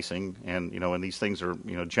the casing, and and these things are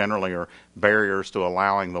generally are barriers to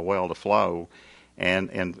allowing the well to flow,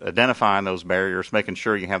 and identifying those barriers, making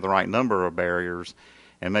sure you have the right number of barriers,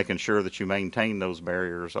 and making sure that you maintain those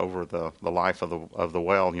barriers over the life of the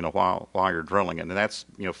well, while you're drilling it. And that's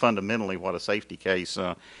fundamentally what a safety case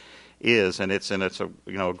is, and it's a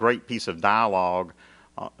great piece of dialogue.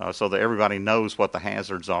 So that everybody knows what the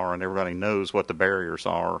hazards are and everybody knows what the barriers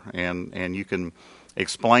are, and you can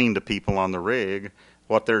explain to people on the rig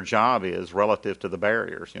what their job is relative to the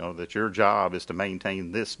barriers. That your job is to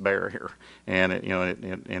maintain this barrier, and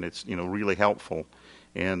it's really helpful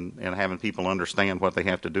in having people understand what they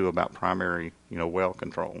have to do about primary well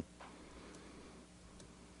control.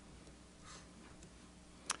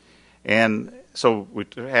 And so we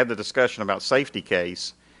had the discussion about safety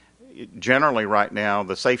case. Generally, right now,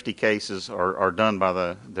 the safety cases are done by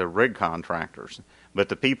the rig contractors. But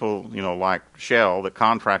the people, like Shell that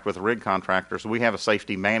contract with rig contractors, we have a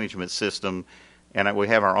safety management system, and we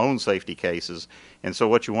have our own safety cases. And so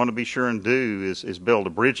what you want to be sure and do is build a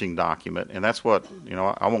bridging document. And that's what,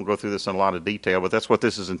 I won't go through this in a lot of detail, but that's what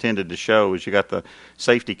this is intended to show, is you got the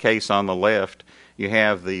safety case on the left, you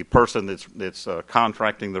have the person that's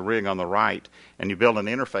contracting the rig on the right, and you build an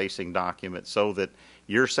interfacing document so that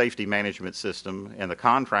your safety management system and the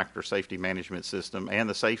contractor safety management system and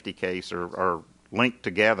the safety case are linked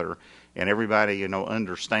together, and everybody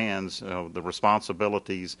understands the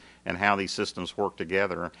responsibilities and how these systems work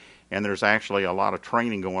together. And there's actually a lot of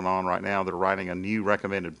training going on right now. We're writing a new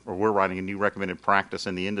recommended practice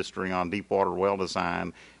in the industry on deep water well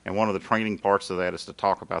design. And one of the training parts of that is to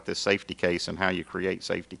talk about this safety case and how you create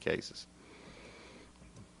safety cases.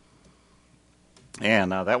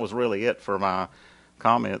 And that was really it for my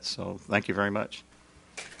comments. So thank you very much.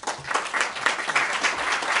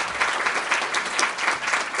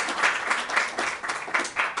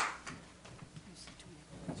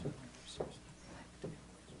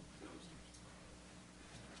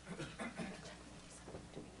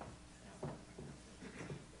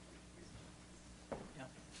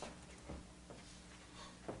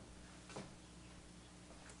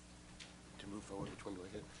 Which one do I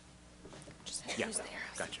hit? Just use the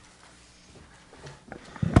arrows. Gotcha.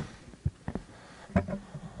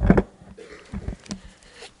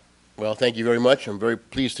 Well, thank you very much. I'm very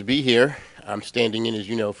pleased to be here. I'm standing in, as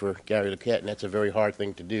you know, for Gary Lequette, and that's a very hard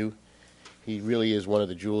thing to do. He really is one of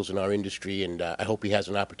the jewels in our industry, and I hope he has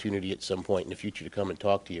an opportunity at some point in the future to come and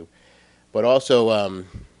talk to you. But also,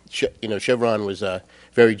 Chevron was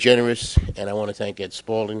very generous, and I want to thank Ed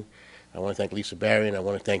Spaulding. I want to thank Lisa Barry, and I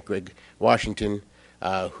want to thank Greg Washington,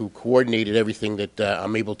 who coordinated everything that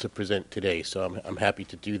I'm able to present today. So I'm happy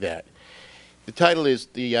to do that. The title is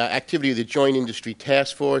the activity of the Joint Industry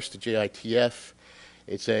Task Force, the JITF.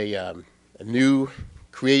 It's a new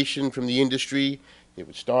creation from the industry. It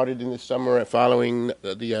was started in the summer following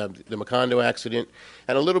the Macondo accident.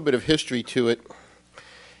 And a little bit of history to it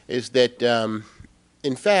is that,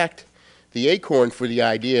 in fact, the acorn for the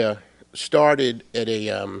idea started at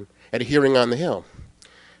a hearing on the Hill.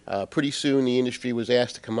 Pretty soon the industry was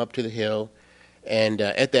asked to come up to the Hill, and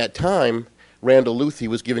at that time, Randall Luthi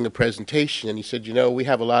was giving a presentation, and he said, we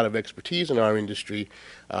have a lot of expertise in our industry.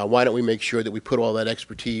 Why don't we make sure that we put all that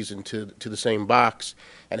expertise into the same box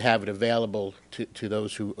and have it available to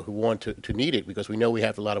those who want to need it, because we know we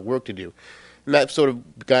have a lot of work to do. And that sort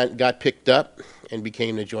of got picked up and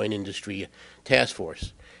became the Joint Industry Task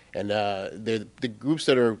Force. And the groups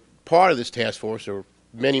that are part of this task force are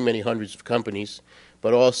many, many hundreds of companies,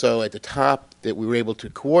 but also at the top that we were able to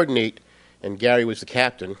coordinate, and Gary was the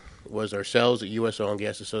captain, was ourselves at U.S. Oil and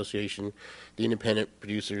Gas Association, the independent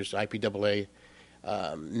producers, IPAA,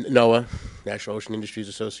 NOAA, National Ocean Industries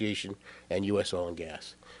Association, and U.S. Oil and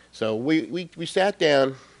Gas. So we sat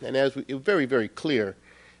down, and it was very, very clear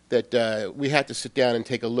that we had to sit down and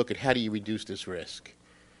take a look at how do you reduce this risk.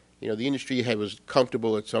 The industry was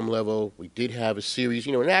comfortable at some level. We did have a series.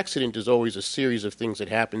 An accident is always a series of things that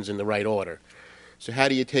happens in the right order. So how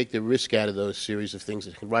do you take the risk out of those series of things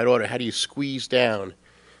in the right order? How do you squeeze down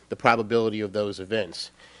the probability of those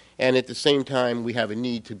events? And at the same time, we have a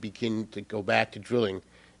need to begin to go back to drilling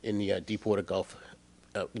in the deepwater Gulf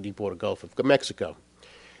of Mexico.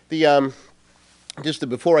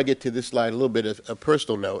 Before I get to this slide, a little bit of a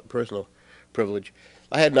personal privilege.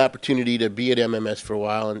 I had an opportunity to be at MMS for a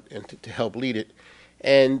while and to help lead it.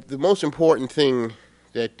 And the most important thing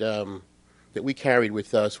that we carried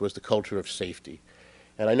with us was the culture of safety.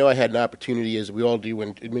 And I know I had an opportunity, as we all do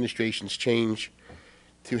when administrations change,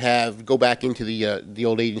 to go back into the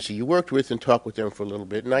old agency you worked with and talk with them for a little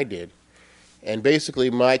bit, and I did. And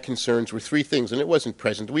basically my concerns were three things, and it wasn't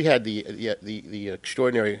present. We had the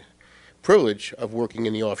extraordinary privilege of working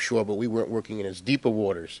in the offshore, but we weren't working in as deeper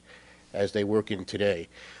waters as they work in today.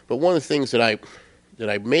 But one of the things that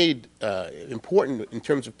I made important in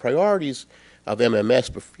terms of priorities of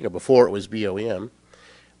MMS, before it was BOEM,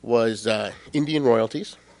 was Indian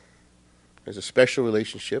royalties. There's a special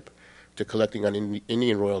relationship to collecting on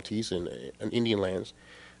Indian royalties and Indian lands,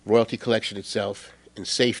 royalty collection itself, and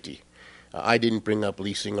safety. I didn't bring up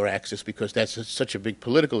leasing or access because that's such a big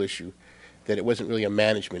political issue that it wasn't really a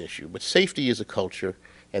management issue. But safety is a culture,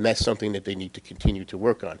 and that's something that they need to continue to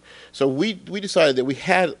work on. So we decided that we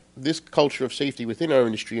had this culture of safety within our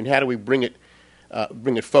industry, and how do we bring it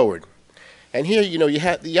forward? And here,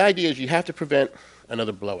 the idea is you have to prevent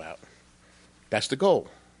another blowout. That's the goal.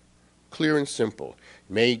 Clear and simple.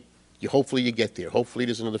 Hopefully you get there. Hopefully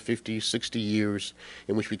there's another 50, 60 years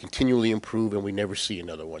in which we continually improve and we never see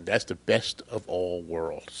another one. That's the best of all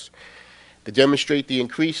worlds. To demonstrate the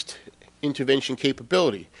increased intervention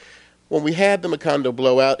capability. When we had the Macondo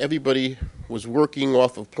blowout, everybody was working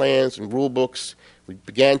off of plans and rule books. We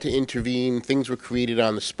began to intervene. Things were created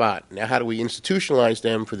on the spot. Now how do we institutionalize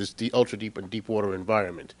them for this ultra-deep and deep water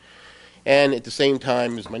environment? And at the same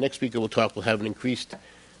time, as my next speaker will talk, we'll have an increased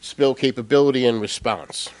spill capability and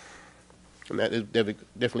response. And that is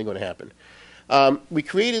definitely going to happen. We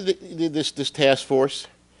created this task force,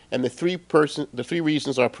 And the three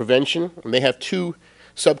reasons are prevention, and they have two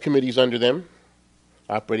subcommittees under them: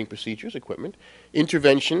 operating procedures, equipment;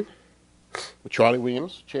 intervention, Charlie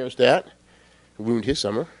Williams chairs that, ruined his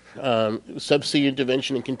summer; subsea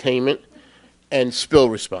intervention and containment; and spill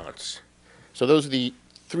response. So those are the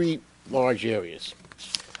three large areas.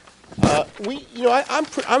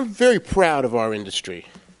 I'm very proud of our industry.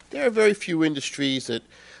 There are very few industries that,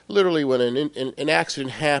 literally, when an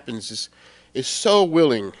accident happens, is so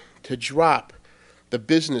willing to drop the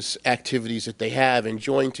business activities that they have and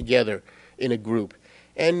join together in a group.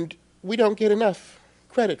 And we don't get enough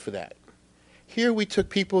credit for that. Here we took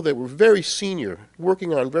people that were very senior,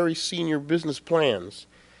 working on very senior business plans,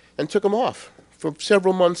 and took them off for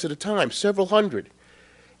several months at a time, several hundred,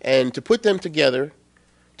 and to put them together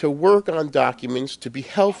to work on documents to be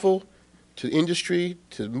helpful to industry,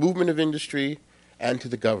 to the movement of industry, and to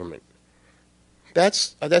the government.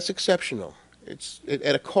 That's exceptional. It's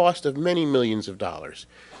at a cost of many millions of dollars.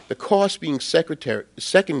 The cost being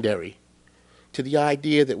secondary to the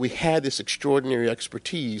idea that we had this extraordinary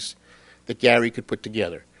expertise that Gary could put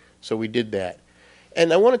together. So we did that.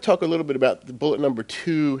 And I want to talk a little bit about the bullet number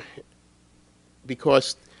 2,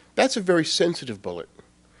 because that's a very sensitive bullet,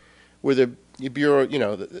 where the Bureau,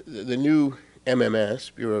 the new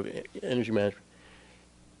MMS, Bureau of Energy Management,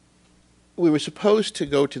 we were supposed to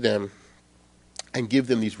go to them and give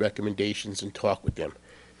them these recommendations and talk with them.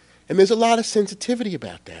 And there's a lot of sensitivity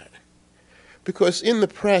about that, because in the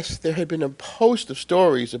press there had been a host of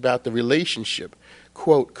stories about the relationship,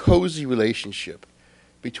 quote, cozy relationship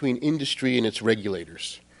between industry and its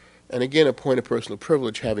regulators. And again, a point of personal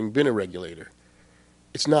privilege, having been a regulator.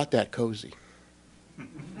 It's not that cozy.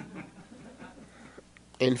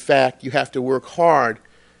 In fact, you have to work hard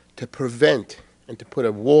to prevent and to put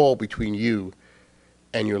a wall between you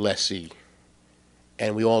and your lessee.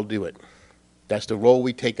 And we all do it. That's the role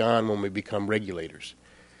we take on when we become regulators.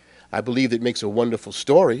 I believe it makes a wonderful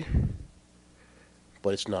story,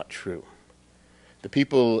 but it's not true. The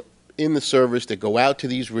people in the service that go out to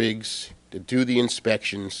these rigs, to do the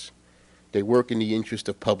inspections, they work in the interest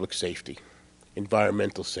of public safety,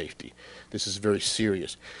 environmental safety. This is very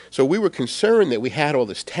serious. So we were concerned that we had all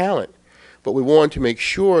this talent, but we wanted to make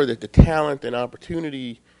sure that the talent and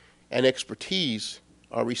opportunity and expertise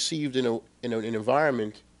are received in an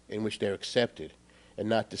environment in which they're accepted and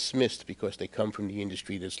not dismissed because they come from the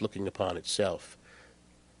industry that's looking upon itself.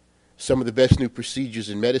 Some of the best new procedures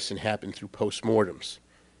in medicine happen through postmortems.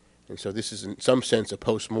 And so this is, in some sense, a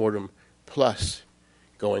postmortem plus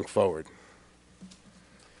going forward.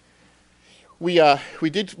 We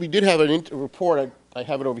did have a report. I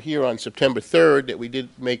have it over here on September 3rd that we did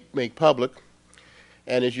make public.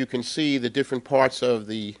 And as you can see, the different parts of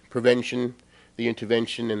the prevention, the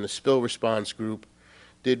intervention, and the spill response group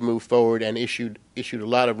did move forward and issued a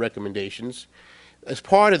lot of recommendations. As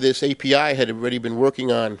part of this, API had already been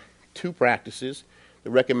working on 2 practices: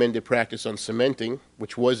 the recommended practice on cementing,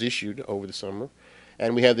 which was issued over the summer,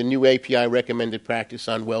 and we have the new API recommended practice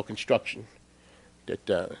on well construction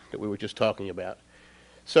that we were just talking about.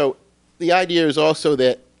 So the idea is also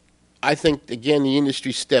that I think, again, the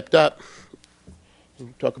industry stepped up.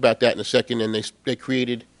 We'll talk about that in a second, and they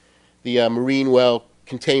created the Marine Well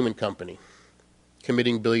Containment Company,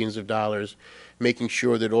 committing billions of dollars, making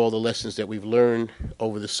sure that all the lessons that we've learned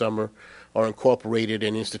over the summer are incorporated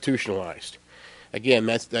and institutionalized. Again,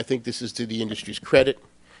 I think this is to the industry's credit,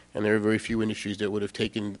 and there are very few industries that would have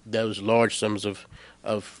taken those large sums of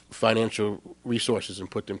financial resources and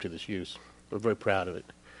put them to this use. We're very proud of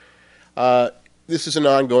it. This is an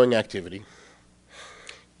ongoing activity.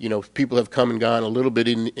 People have come and gone a little bit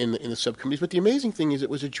in the subcommittees, but the amazing thing is it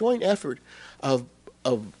was a joint effort of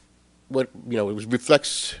what, it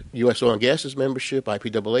reflects U.S. Oil and Gas's membership,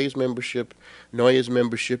 IPAA's membership, NOIA's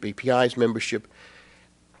membership, API's membership.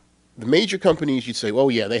 The major companies, you'd say, oh,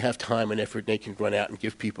 yeah, they have time and effort, and they can run out and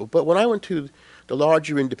give people. But when I went to the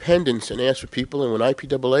larger independents and asked for people, and when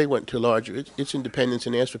IPAA went to larger its independents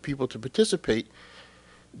and asked for people to participate,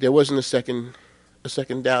 there wasn't a second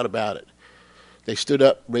doubt about it. They stood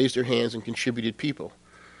up, raised their hands, and contributed people.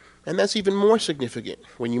 And that's even more significant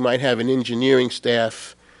when you might have an engineering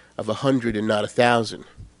staff of 100 and not 1,000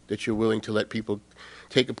 that you're willing to let people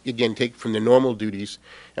take from their normal duties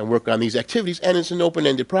and work on these activities. And it's an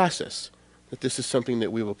open-ended process, that this is something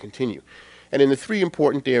that we will continue. And in the 3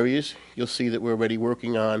 important areas, you'll see that we're already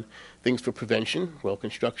working on things for prevention, well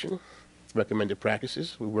construction, recommended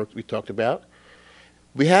practices we talked about.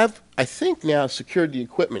 We have, I think, now secured the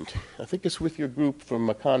equipment. I think it's with your group from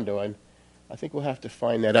Macondo. I think we'll have to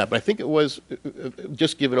find that out. But I think it was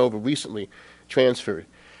just given over recently, transferred.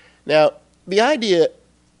 Now, the idea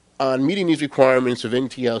on meeting these requirements of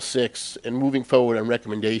NTL6 and moving forward on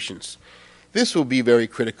recommendations. This will be very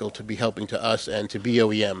critical to be helping to us and to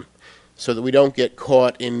BOEM so that we don't get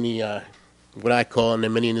caught in the, what I call,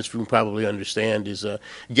 and many in this room probably understand, is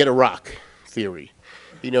get a rock theory.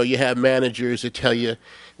 You know, you have managers that tell you,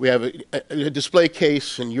 we have a display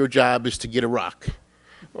case and your job is to get a rock.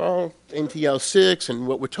 Well, NTL6 and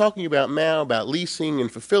what we're talking about now about leasing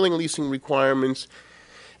and fulfilling leasing requirements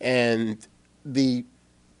and the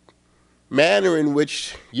manner in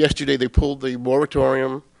which yesterday they pulled the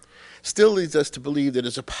moratorium still leads us to believe that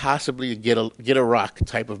it's a possibly a get a rock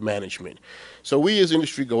type of management. So we as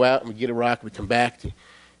industry go out and we get a rock, we come back,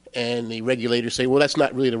 and the regulators say, well, that's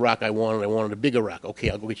not really the rock I wanted a bigger rock. Okay,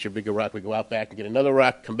 I'll go get you a bigger rock. We go out back and get another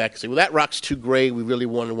rock, come back and say, well, that rock's too gray, we really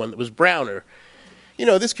wanted one that was browner. You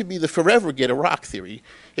know, this could be the forever get a rock theory.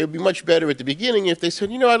 It would be much better at the beginning if they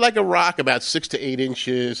said, you know, I'd like a rock about 6 to 8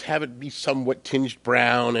 inches, have it be somewhat tinged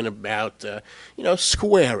brown and about,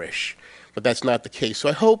 squarish. But that's not the case. So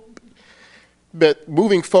I hope that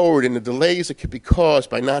moving forward in the delays that could be caused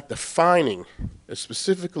by not defining as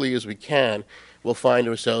specifically as we can, we'll find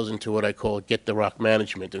ourselves into what I call get the rock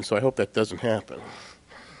management. And so I hope that doesn't happen.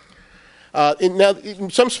 Now,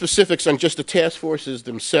 some specifics on just the task forces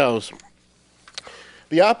themselves.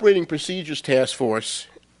 The Operating Procedures Task Force,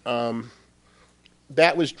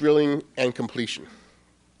 that was drilling and completion.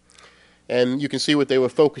 And you can see what they were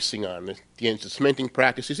focusing on, the cementing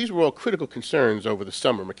practices. These were all critical concerns over the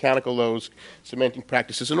summer, mechanical loads, cementing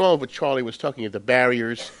practices, and all of what Charlie was talking about, the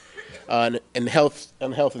barriers and health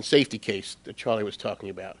and safety case that Charlie was talking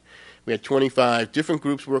about. We had 25 different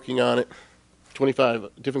groups working on it, 25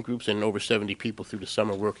 different groups and over 70 people through the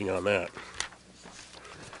summer working on that.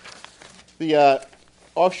 The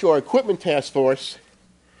Offshore Equipment Task Force,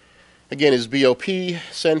 again, is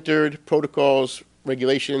BOP-centered, protocols,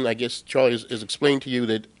 regulation. I guess Charlie has explained to you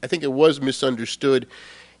that I think it was misunderstood.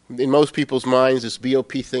 In most people's minds, this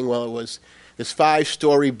BOP thing, well, it was this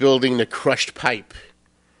 5-story building that crushed pipe.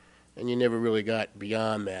 And you never really got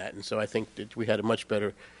beyond that. And so I think that we had a much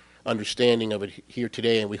better understanding of it here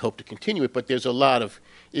today, and we hope to continue it. But there's a lot of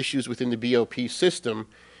issues within the BOP system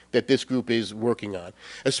that this group is working on,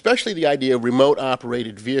 especially the idea of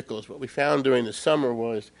remote-operated vehicles. What we found during the summer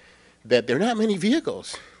was that there are not many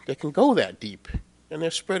vehicles that can go that deep, and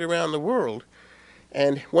they're spread around the world.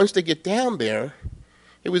 And once they get down there,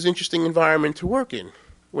 it was an interesting environment to work in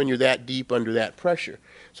when you're that deep under that pressure.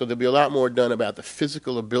 So there'll be a lot more done about the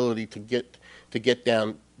physical ability to get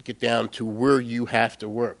down to where you have to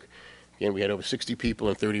work. Again, we had over 60 people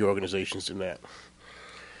and 30 organizations in that.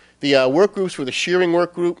 The work groups were the shearing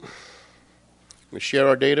work group. We share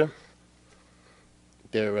our data.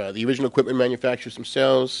 They're the original equipment manufacturers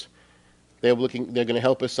themselves. They're going to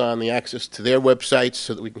help us on the access to their websites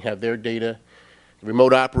so that we can have their data. The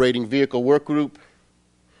remote operating vehicle work group.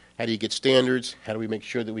 How do you get standards? How do we make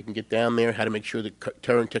sure that we can get down there? How to make sure that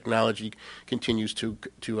current technology continues to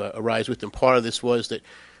arise with them? Part of this was that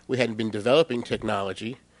we hadn't been developing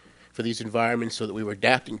technology for these environments so that we were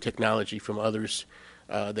adapting technology from others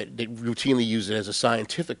that routinely use it as a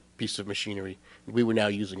scientific piece of machinery. We were now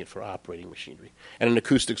using it for operating machinery. And an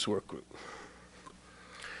acoustics work group.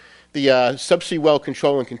 The Subsea Well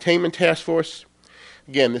Control and Containment Task Force.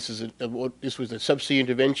 Again, this was a subsea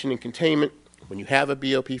intervention and containment. When you have a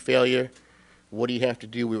BOP failure, what do you have to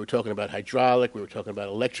do? We were talking about hydraulic. We were talking about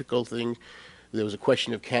electrical things. There was a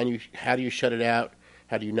question of how do you shut it out?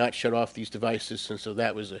 How do you not shut off these devices? And so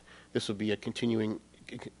this will be a continuing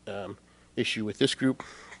issue with this group.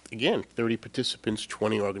 Again, 30 participants,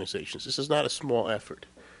 20 organizations. This is not a small effort.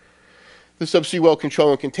 The Subsea Well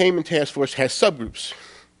Control and Containment Task Force has subgroups.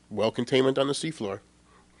 Well containment on the seafloor,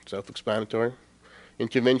 self-explanatory.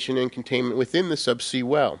 Intervention and containment within the subsea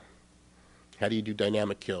well. How do you do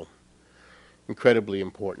dynamic kill? Incredibly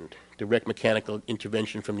important. Direct mechanical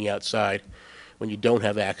intervention from the outside when you don't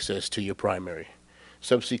have access to your primary.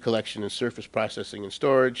 Subsea collection and surface processing and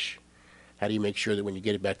storage. How do you make sure that when you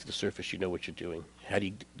get it back to the surface, you know what you're doing?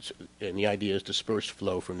 And the idea is disperse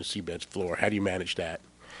flow from the seabed's floor. How do you manage that?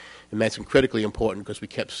 And that's critically important because we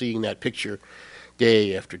kept seeing that picture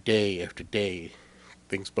day after day after day,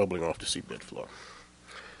 things bubbling off the seabed floor.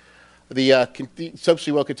 The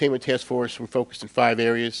Subsea Well Containment Task Force were focused in 5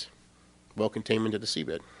 areas. Well containment of the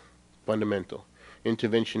seabed, fundamental.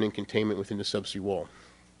 Intervention and containment within the subsea wall.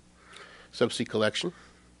 Subsea collection,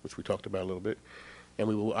 which we talked about a little bit. And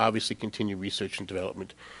we will obviously continue research and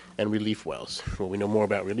development and relief wells. Well, we know more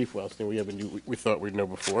about relief wells than we thought we'd know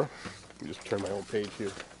before. Let me just turn my own page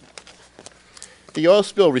here. The Oil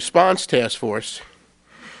Spill Response Task Force,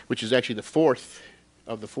 which is actually the 4th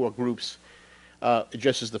of the 4 groups,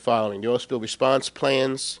 addresses the following. The oil spill response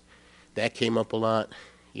plans, That came up a lot.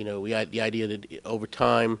 We had the idea that over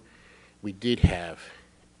time we did have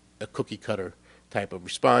a cookie cutter type of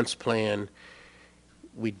response plan.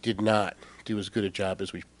 We did not do as good a job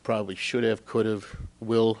as we probably should have, could have,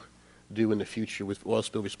 will do in the future with oil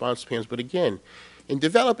spill response plans. But again, in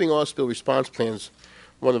developing oil spill response plans,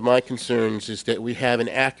 one of my concerns is that we have an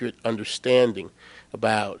accurate understanding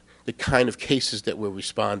about the kind of cases that we're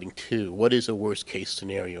responding to. What is a worst case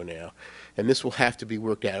scenario now? And this will have to be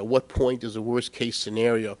worked out. At what point does a worst case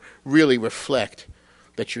scenario really reflect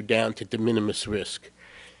that you're down to de minimis risk?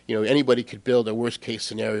 Anybody could build a worst case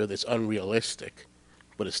scenario that's unrealistic,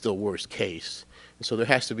 but it's still worst case. And so there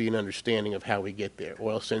has to be an understanding of how we get there.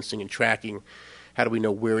 Oil sensing and tracking, how do we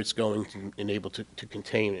know where it's going to enable to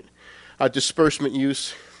contain it? Disbursement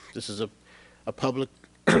use, this is a public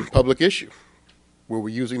public issue. Were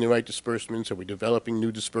we using the right disbursements? Are we developing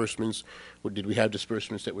new disbursements? Or did we have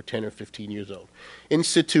disbursements that were 10 or 15 years old? In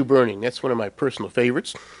situ burning, that's one of my personal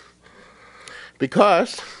favorites.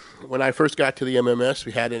 Because when I first got to the MMS,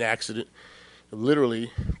 we had an accident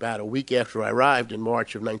literally about a week after I arrived in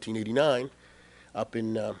March of 1989 up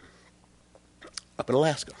in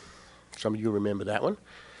Alaska. Some of you remember that one.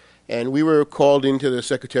 And we were called into the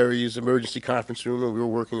Secretary's emergency conference room, and we were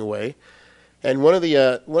working away. And one of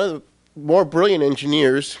the more brilliant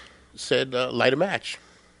engineers said, light a match.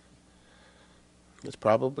 That's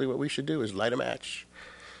probably what we should do, is light a match.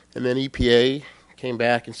 And then EPA came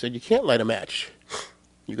back and said, you can't light a match.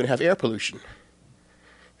 You're going to have air pollution.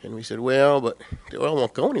 And we said, well, but the oil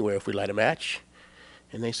won't go anywhere if we light a match.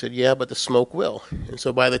 And they said, yeah, but the smoke will. And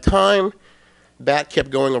so by the time that kept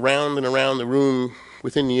going around and around the room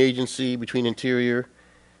within the agency, between Interior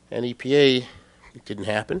and EPA, it didn't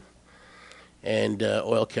happen. And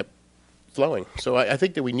oil kept flowing. So I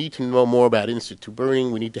think that we need to know more about in situ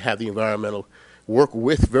burning. We need to have the environmental work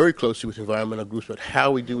very closely with environmental groups about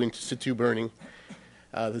how we do in situ burning.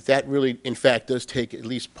 That really, in fact, does take at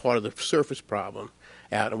least part of the surface problem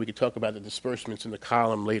out. And we could talk about the disbursements in the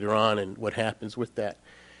column later on and what happens with that.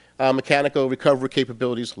 Mechanical recovery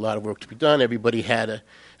capabilities, a lot of work to be done. Everybody had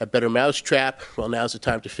a better mousetrap. Well, now's the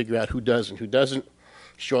time to figure out who does and who doesn't.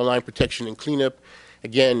 Shoreline protection and cleanup.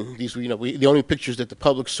 Again, these were, the only pictures that the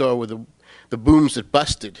public saw were the booms that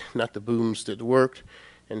busted, not the booms that worked.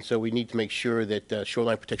 And so we need to make sure that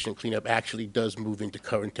shoreline protection and cleanup actually does move into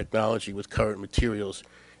current technology with current materials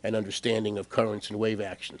and understanding of currents and wave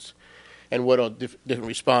actions, and what all different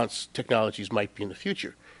response technologies might be in the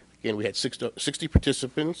future. Again, we had 60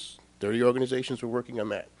 participants, 30 organizations were working on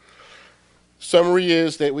that. Summary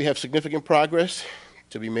is that we have significant progress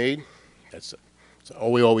to be made. That's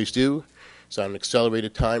all we always do. It's on an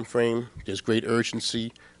accelerated time frame. There's great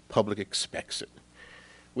urgency. Public expects it.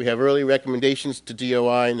 We have early recommendations to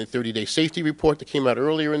DOI in the 30-day safety report that came out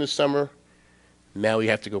earlier in the summer. Now we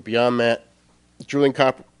have to go beyond that. The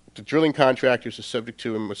drilling contractors are subject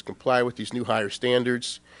to and must comply with these new higher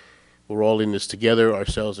standards. We're all in this together,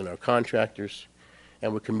 ourselves and our contractors,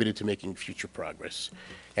 and we're committed to making future progress.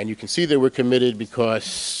 And you can see that we're committed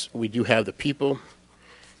because we do have the people,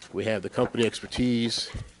 we have the company expertise,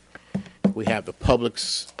 we have the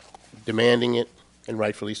public's demanding it, and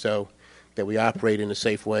rightfully so, that we operate in a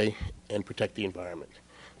safe way and protect the environment.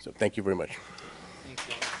 So thank you very much. Thank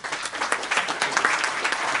you.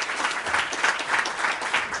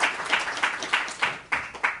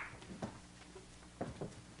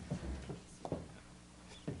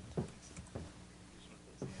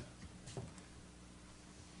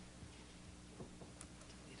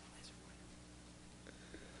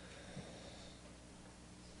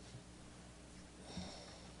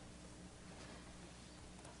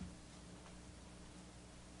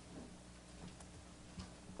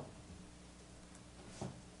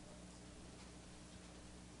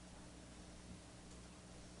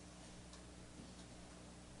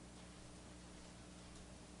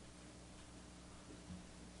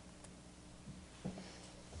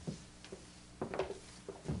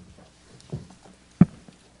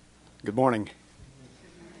 Good morning.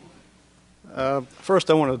 First,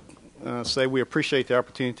 I want to say we appreciate the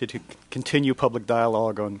opportunity to continue public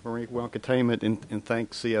dialogue on marine well containment and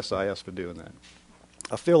thank CSIS for doing that.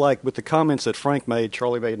 I feel like with the comments that Frank made,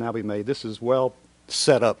 Charlie made, and Albie made, this is well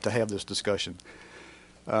set up to have this discussion.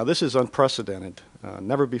 This is unprecedented.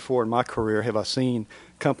 Never before in my career have I seen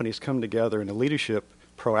companies come together in a leadership,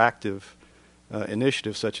 proactive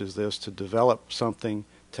initiative such as this to develop something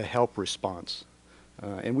to help response.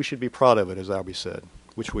 And we should be proud of it, as Albie said,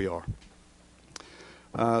 which we are.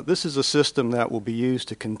 This is a system that will be used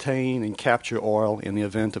to contain and capture oil in the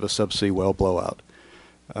event of a subsea well blowout.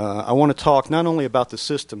 I want to talk not only about the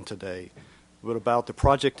system today, but about the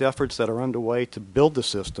project efforts that are underway to build the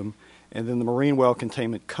system, and then the Marine Well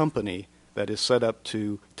Containment Company that is set up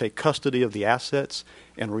to take custody of the assets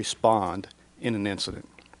and respond in an incident.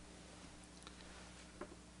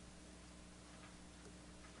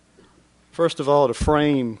 First of all, to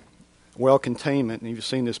frame well containment, and you've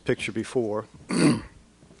seen this picture before,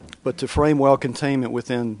 but to frame well containment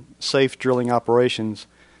within safe drilling operations,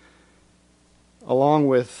 along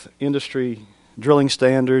with industry drilling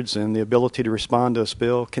standards and the ability to respond to a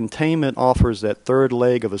spill, containment offers that third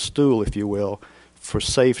leg of a stool, if you will, for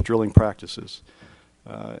safe drilling practices.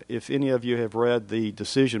 If any of you have read the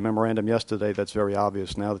decision memorandum yesterday, that's very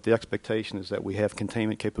obvious now that the expectation is that we have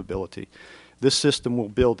containment capability. This system will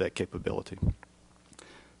build that capability.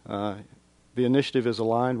 The initiative is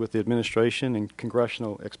aligned with the administration and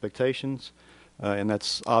congressional expectations, and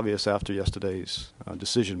that's obvious after yesterday's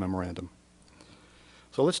decision memorandum.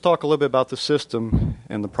 So let's talk a little bit about the system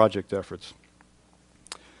and the project efforts.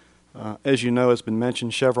 As you know, it's been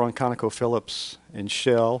mentioned, Chevron, ConocoPhillips, and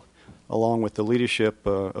Shell, along with the leadership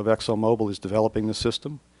of ExxonMobil, is developing the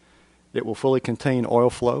system. It will fully contain oil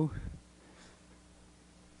flow.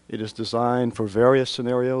 It is designed for various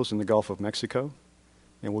scenarios in the Gulf of Mexico,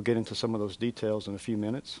 and we'll get into some of those details in a few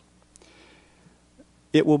minutes.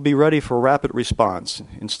 It will be ready for rapid response.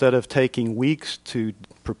 Instead of taking weeks to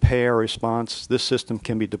prepare a response, this system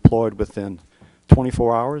can be deployed within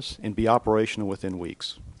 24 hours and be operational within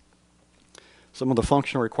weeks. Some of the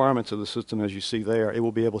functional requirements of the system, as you see there, it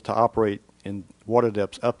will be able to operate in water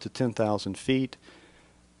depths up to 10,000 feet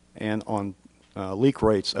and on leak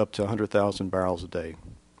rates up to 100,000 barrels a day,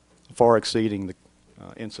 far exceeding the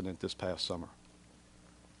incident this past summer.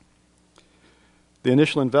 The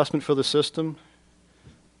initial investment for the system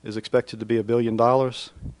is expected to be $1 billion,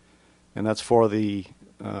 and that's for the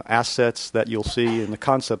assets that you'll see in the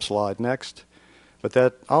concept slide next. But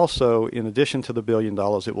that also, in addition to the $1 billion,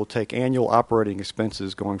 it will take annual operating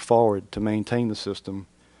expenses going forward to maintain the system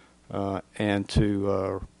and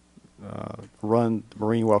to run the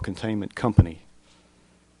Marine Well Containment Company.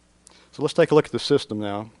 So let's take a look at the system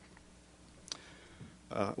now.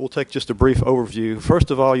 We'll take just a brief overview.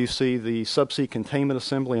 First of all, you see the subsea containment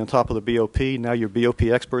assembly on top of the BOP. Now you're BOP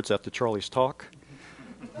experts after Charlie's talk.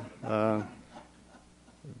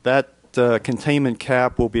 That containment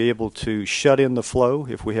cap will be able to shut in the flow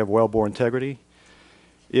if we have wellbore integrity.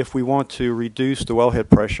 If we want to reduce the wellhead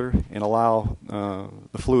pressure and allow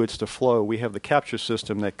the fluids to flow, we have the capture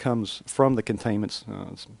system that comes from the containment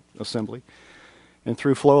assembly. And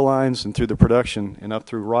through flow lines and through the production and up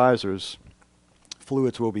through risers,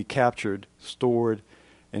 fluids will be captured, stored,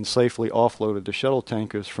 and safely offloaded to shuttle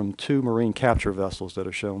tankers from 2 marine capture vessels that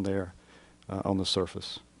are shown there on the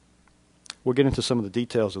surface. We'll get into some of the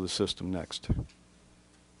details of the system next.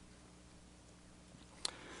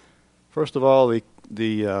 First of all, the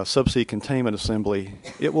subsea containment assembly,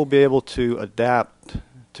 it will be able to adapt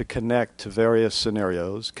to connect to various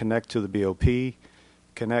scenarios, connect to the BOP,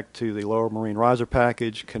 connect to the lower marine riser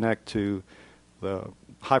package, connect to the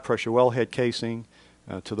high-pressure wellhead casing,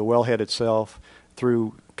 to the wellhead itself,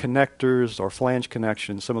 through connectors or flange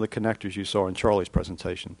connections, some of the connectors you saw in Charlie's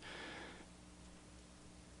presentation.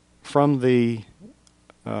 From the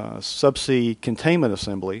subsea containment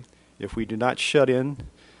assembly, if we do not shut in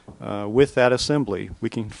with that assembly, we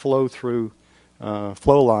can flow through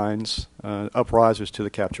flow lines, up risers to the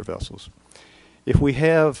capture vessels. If we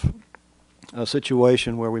have a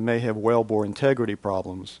situation where we may have wellbore integrity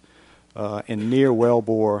problems and near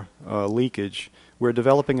wellbore leakage, we're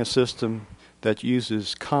developing a system that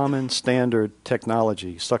uses common standard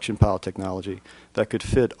technology, suction pile technology, that could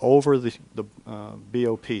fit over the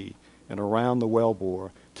BOP and around the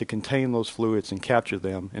wellbore to contain those fluids and capture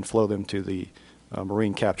them and flow them to the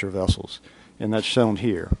marine capture vessels. And that's shown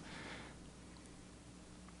here.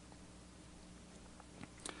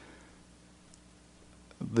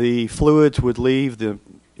 The fluids would leave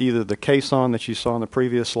either the caisson that you saw on the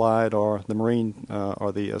previous slide or the marine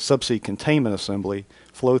or the subsea containment assembly,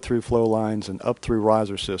 flow through flow lines and up through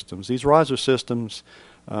riser systems. These riser systems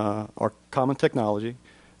are common technology.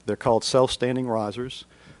 They're called self-standing risers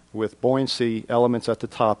with buoyancy elements at the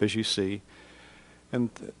top, as you see. And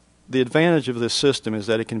the advantage of this system is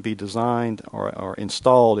that it can be designed or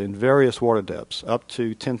installed in various water depths, up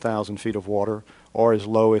to 10,000 feet of water or as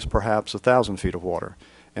low as perhaps 1,000 feet of water.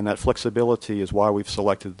 And that flexibility is why we've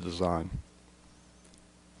selected the design.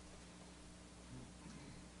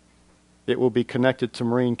 It will be connected to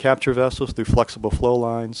marine capture vessels through flexible flow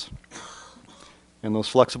lines. And those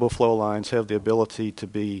flexible flow lines have the ability to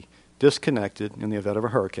be disconnected in the event of a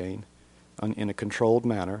hurricane in a controlled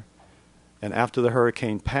manner. And after the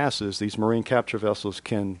hurricane passes, these marine capture vessels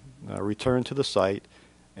can return to the site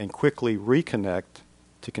and quickly reconnect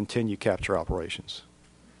to continue capture operations.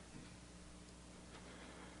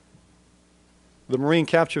 The marine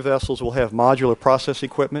capture vessels will have modular process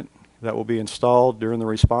equipment that will be installed during the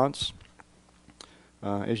response.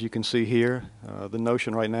 As you can see here, the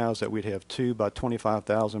notion right now is that we'd have 2 by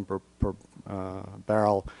 25,000 per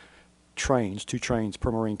barrel trains, 2 trains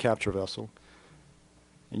per marine capture vessel.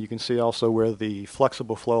 And you can see also where the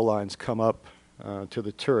flexible flow lines come up to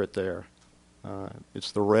the turret there.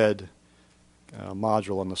 It's the red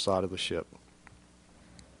module on the side of the ship.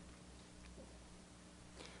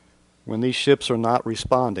 When these ships are not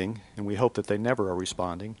responding, and we hope that they never are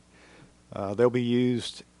responding, they'll be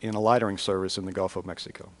used in a lightering service in the Gulf of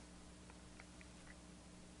Mexico.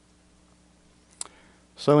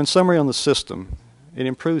 So in summary on the system, it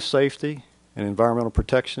improves safety and environmental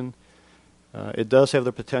protection. It does have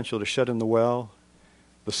the potential to shut in the well.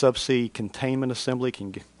 The subsea containment assembly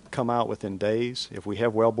can come out within days. If we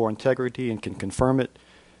have wellbore integrity and can confirm it,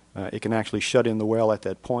 it can actually shut in the well at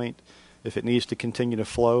that point. If it needs to continue to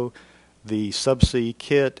flow, the subsea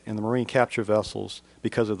kit and the marine capture vessels,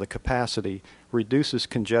 because of the capacity, reduces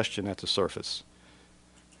congestion at the surface.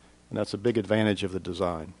 And that's a big advantage of the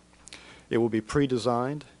design. It will be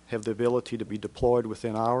pre-designed, have the ability to be deployed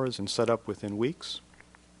within hours and set up within weeks.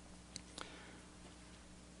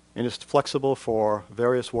 And it's flexible for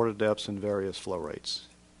various water depths and various flow rates.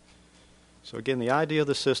 So again, the idea of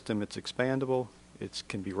the system, it's expandable, it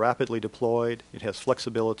can be rapidly deployed, it has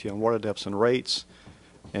flexibility on water depths and rates,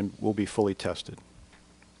 and will be fully tested.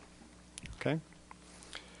 Okay?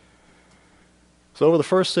 So over the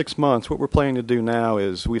first 6 months, what we're planning to do now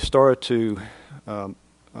is we've started to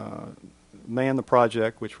man the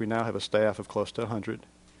project, which we now have a staff of close to 100.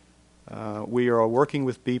 We are working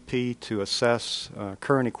with BP to assess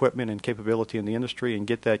current equipment and capability in the industry and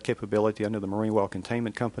get that capability under the Marine Well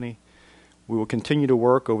Containment Company. We will continue to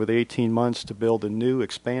work over the 18 months to build a new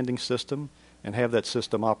expanding system and have that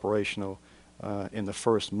system operational in the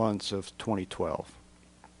first months of 2012.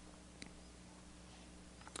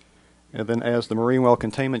 And then as the Marine Well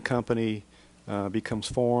Containment Company becomes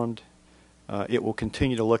formed, it will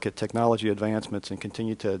continue to look at technology advancements and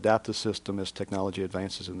continue to adapt the system as technology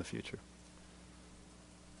advances in the future.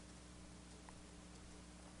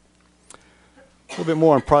 A little bit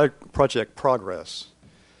more on project progress.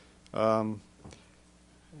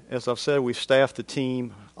 As I've said, we've staffed the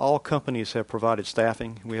team. All companies have provided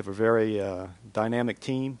staffing. We have a very dynamic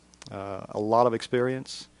team, a lot of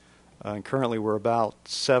experience. And currently we're about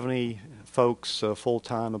 70 folks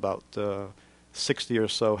full-time, about 60 or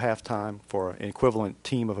so half-time for an equivalent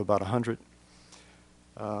team of about 100.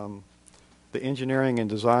 The engineering and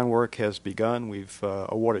design work has begun. We've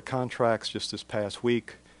awarded contracts just this past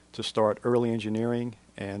week to start early engineering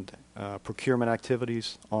and procurement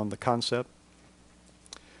activities on the concept.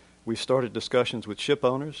 We've started discussions with ship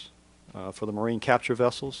owners for the marine capture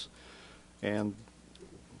vessels, and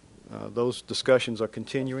those discussions are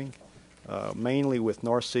continuing, mainly with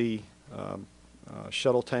North Sea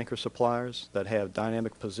shuttle tanker suppliers that have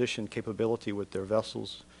dynamic position capability with their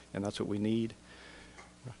vessels, and that's what we need.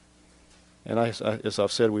 And as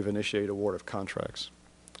I've said, we've initiated award of contracts.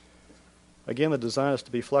 Again, the design is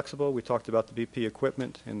to be flexible. We talked about the BP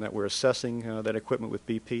equipment and that we're assessing that equipment with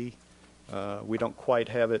BP. We don't quite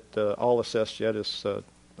have it all assessed yet, as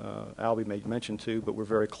Albie made mention to, but we're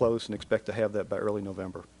very close and expect to have that by early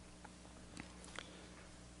November.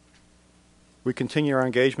 We continue our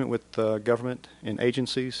engagement with government and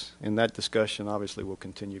agencies, and that discussion obviously will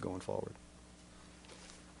continue going forward.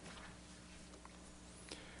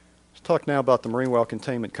 Let's talk now about the Marine Well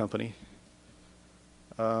Containment Company.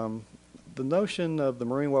 The notion of the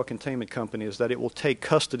Marine Well Containment Company is that it will take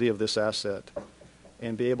custody of this asset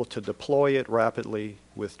and be able to deploy it rapidly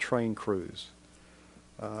with trained crews.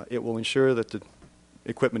 It will ensure that the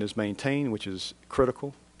equipment is maintained, which is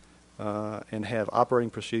critical, and have operating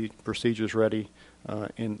procedures ready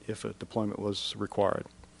if a deployment was required.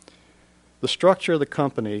 The structure of the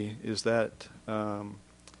company is that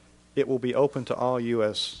it will be open to all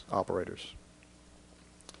U.S. operators.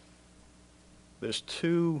 There's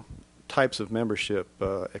 2 types of membership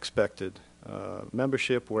expected.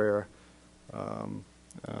 Membership where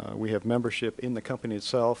we have membership in the company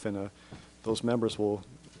itself, and those members will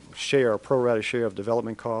share a pro-rata share of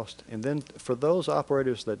development cost. And then for those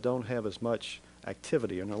operators that don't have as much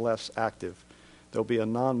activity and are less active, there'll be a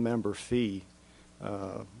non-member fee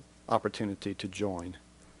opportunity to join.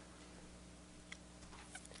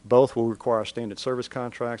 Both will require standard service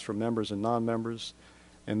contracts for members and non-members,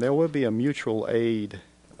 and there will be a mutual aid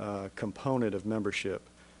component of membership,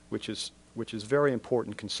 which is very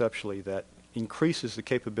important conceptually, that increases the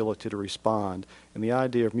capability to respond. And the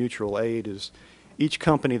idea of mutual aid is each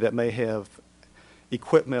company that may have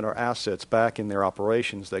equipment or assets back in their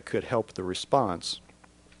operations that could help the response,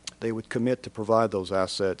 they would commit to provide those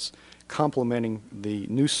assets, complementing the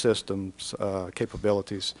new system's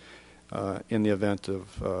capabilities in the event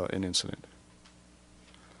of an incident.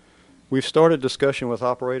 We've started discussion with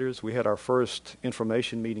operators. We had our first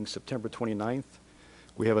information meeting September 29th.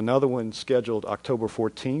 We have another one scheduled October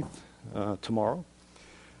 14th, tomorrow.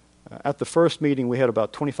 At the first meeting, we had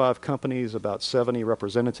about 25 companies, about 70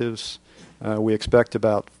 representatives. We expect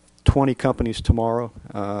about 20 companies tomorrow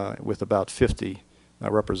with about 50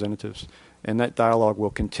 representatives. And that dialogue will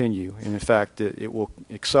continue. And in fact, it will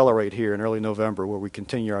accelerate here in early November, where we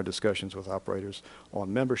continue our discussions with operators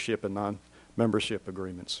on membership and non-membership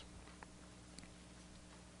agreements.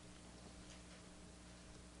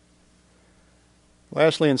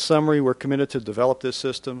 Lastly, in summary, we're committed to develop this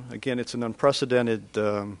system. Again, it's an unprecedented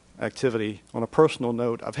activity. On a personal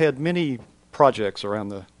note, I've had many projects around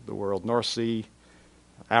the world, North Sea,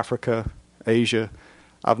 Africa, Asia.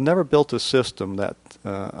 I've never built a system that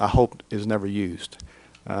I hope is never used,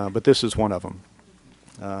 but this is one of them.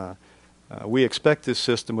 We expect this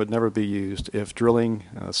system would never be used if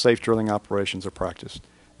safe drilling operations are practiced,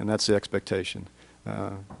 and that's the expectation.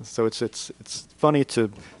 So it's funny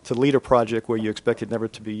to lead a project where you expect it never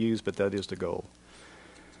to be used, but that is the goal.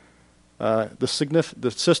 The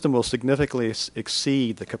system will significantly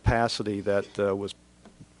exceed the capacity that was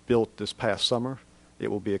built this past summer.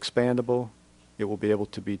 It will be expandable. It will be able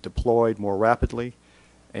to be deployed more rapidly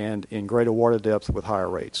and in greater water depth with higher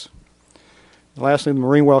rates. Lastly, the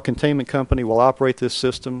Marine Well Containment Company will operate this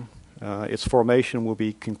system. Its formation will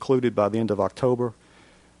be concluded by the end of October.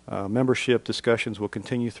 Membership discussions will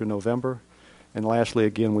continue through November. And lastly,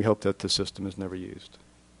 again, we hope that the system is never used.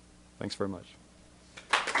 Thanks very much.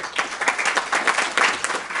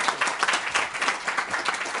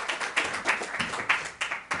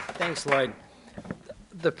 Thanks, Lloyd.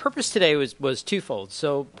 The purpose today was twofold.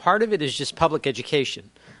 So part of it is just public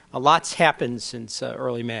education. A lot's happened since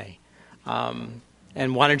early May.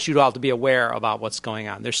 And wanted you all to be aware about what's going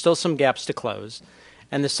on. There's still some gaps to close.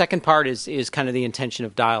 And the second part is kind of the intention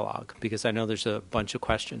of dialogue, because I know there's a bunch of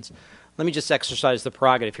questions. Let me just exercise the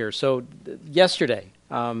prerogative here. So yesterday,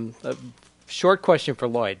 a short question for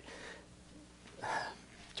Lloyd.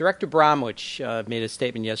 Director Bromwich made a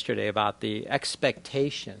statement yesterday about the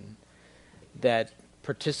expectation that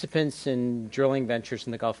participants in drilling ventures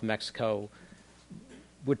in the Gulf of Mexico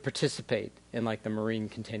would participate in like the marine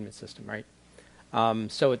containment system, right?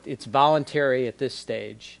 So it's voluntary at this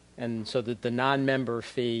stage, and so that the non-member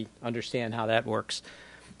fee, understand how that works.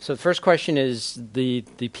 So the first question is the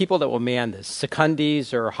people that will man this,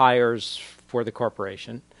 secundees or hires for the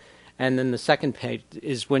corporation. And then the second page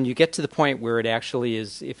is when you get to the point where it actually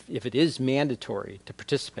is, if it is mandatory to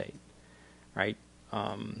participate, right?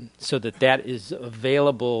 So that is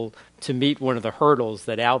available to meet one of the hurdles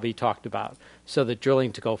that Albie talked about, so that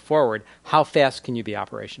drilling to go forward, how fast can you be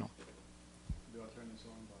operational? Do I turn this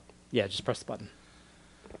on? Yeah, just press the button.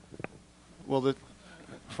 Well,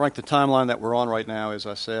 Frank, the timeline that we're on right now, as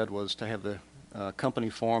I said, was to have the company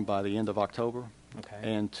formed by the end of October, Okay.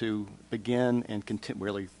 and to begin and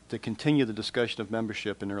continue the discussion of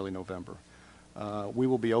membership in early November. We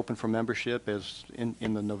will be open for membership as in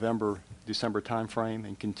the November-December timeframe,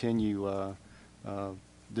 and continue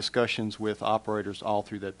discussions with operators all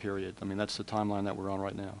through that period. I mean, that's the timeline that we're on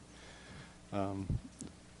right now.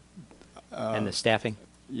 And the staffing?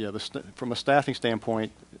 Yeah, from a staffing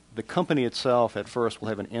standpoint, the company itself at first will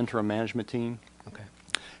have an interim management team. Okay.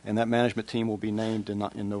 And that management team will be named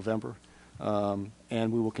in November.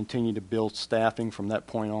 And we will continue to build staffing from that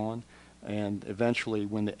point on. And eventually,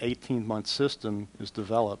 when the 18-month system is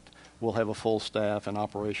developed, we'll have a full staff and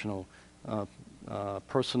operational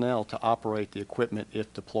personnel to operate the equipment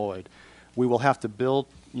if deployed. We will have to build,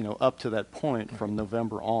 up to that point from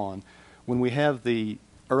November on. When we have the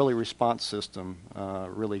early response system,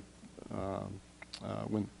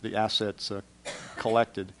 when the assets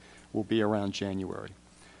collected, will be around January.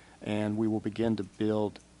 And we will begin to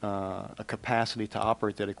build a capacity to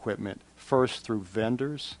operate that equipment first through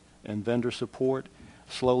vendors and vendor support,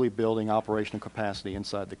 slowly building operational capacity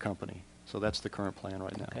inside the company. So that's the current plan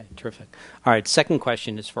right now. Okay, terrific. All right, second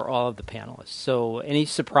question is for all of the panelists. So any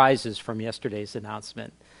surprises from yesterday's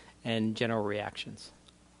announcement and general reactions?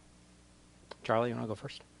 Charlie, you want to go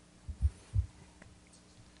first?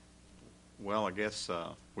 Well, I guess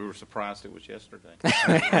we were surprised it was yesterday.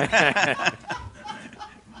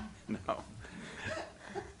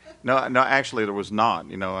 No, actually there was not.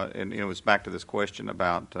 And it was back to this question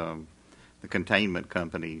about the containment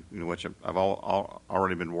company, which I've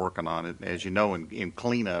already been working on it. As you know, in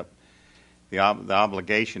cleanup, the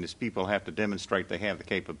obligation is people have to demonstrate they have the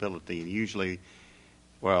capability, and usually,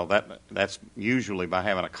 well, that's usually by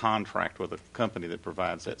having a contract with a company that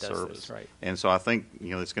provides that service. This, right. And so I think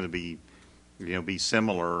it's going to be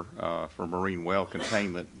similar for marine well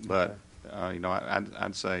containment, but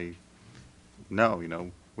I'd say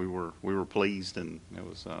no. We were pleased, and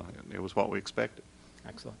it was what we expected.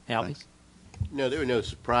 Excellent. Albie? No, there were no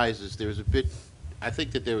surprises. I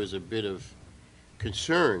think that there was a bit of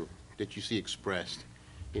concern that you see expressed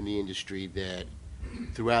in the industry that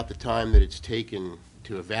throughout the time that it's taken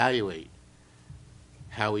to evaluate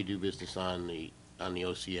how we do business on the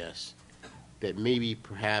OCS, that maybe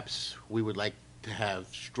perhaps we would like to have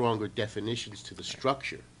stronger definitions to the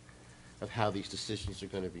structure of how these decisions are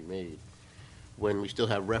going to be made, when we still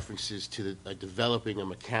have references to developing a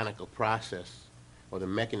mechanical process or the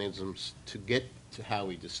mechanisms to get to how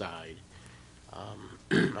we decide.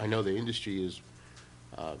 I know the industry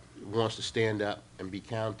wants to stand up and be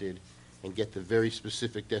counted and get the very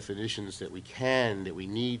specific definitions that we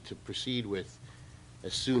need to proceed with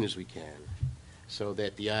as soon as we can, so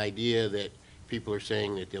that the idea that people are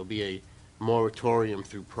saying that there'll be a moratorium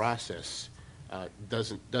through process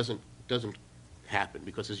doesn't happen,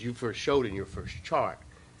 because as you first showed in your first chart,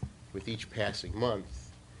 with each passing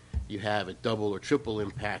month, you have a double or triple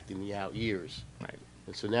impact in the out years. Right.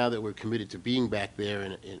 And so now that we're committed to being back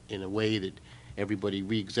there in a way that everybody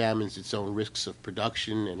re-examines its own risks of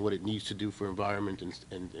production and what it needs to do for environment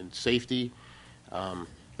and safety,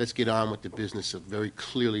 let's get on with the business of very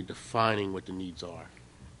clearly defining what the needs are,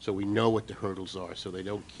 so we know what the hurdles are, so they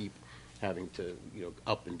don't keep having to,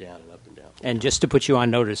 up and down and up and down. And just to put you on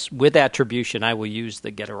notice, with attribution, I will use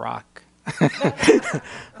the get a rock.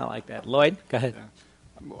 I like that. Lloyd, go ahead. Yeah.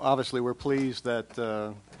 Obviously, we're pleased that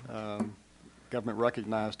government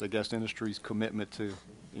recognized, I guess, industry's commitment to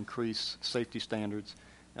increase safety standards.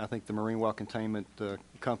 I think the Marine Well Containment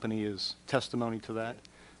Company is testimony to that.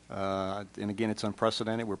 And again, it's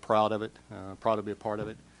unprecedented. We're proud of it, proud to be a part of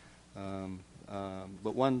it.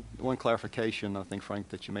 But one clarification, I think, Frank,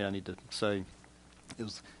 that you may need to say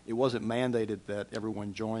is it wasn't mandated that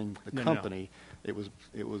everyone join the company. No.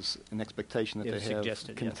 It was an expectation that they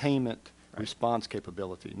have containment response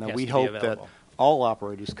capability. Now, we hope that all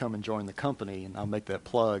operators come and join the company, and I'll make that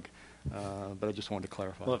plug, but I just wanted to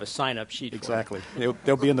clarify. We'll have a sign-up sheet. Exactly.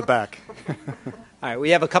 They'll be in the back. All right,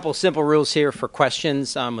 we have a couple simple rules here for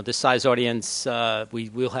questions. With this size audience, we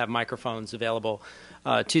will have microphones available.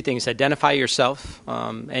 Two things: identify yourself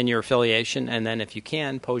and your affiliation, and then, if you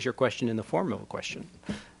can, pose your question in the form of a question.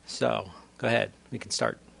 So, go ahead. We can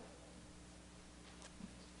start.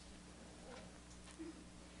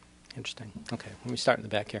 Interesting. Okay, let me start in the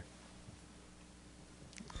back here.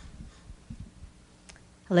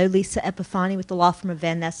 Hello, Lisa Epifani with the law firm of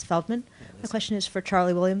Van Ness Feldman. My question is for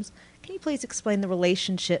Charlie Williams. Can you please explain the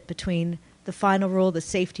relationship between the final rule, the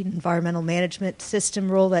Safety and Environmental Management System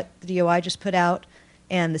rule that the DOI just put out,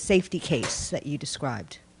 and the safety case that you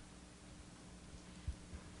described?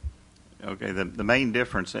 Okay, the main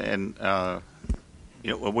difference, and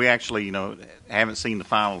we actually haven't seen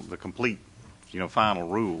the complete final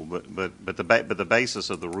rule, but the basis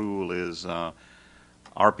of the rule is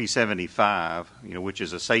RP 75, which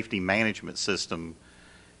is a safety management system,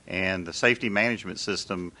 and the safety management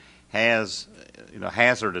system has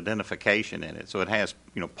hazard identification in it. So it has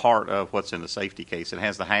part of what's in the safety case. It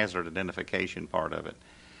has the hazard identification part of it.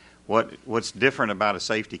 What's different about a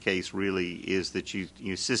safety case really is that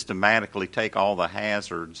you systematically take all the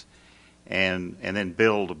hazards and then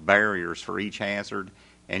build barriers for each hazard,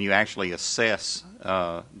 and you actually assess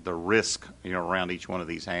the risk around each one of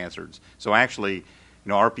these hazards. So actually,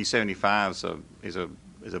 RP 75 is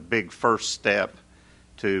a big first step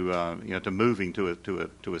to moving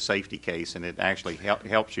to a safety case, and it actually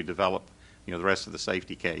helps you develop the rest of the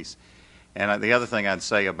safety case. And the other thing I'd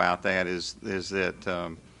say about that is that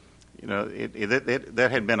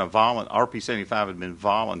that had been RP 75 had been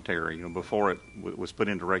voluntary before it was put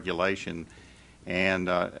into regulation, and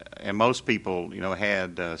most people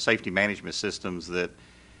had safety management systems that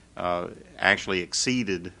actually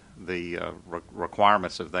exceeded the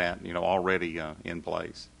requirements of that already in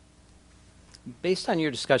place. Based on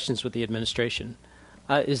your discussions with the administration,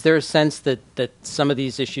 is there a sense that some of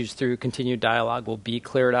these issues through continued dialogue will be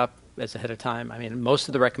cleared up as ahead of time? I mean, most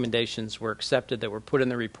of the recommendations were accepted that were put in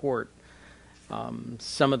the report.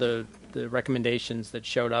 Some of the recommendations that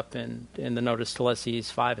showed up in the notice to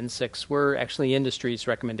lessees 5 and 6 were actually industry's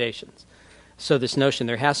recommendations. So this notion,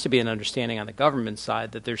 there has to be an understanding on the government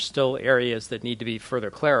side that there's still areas that need to be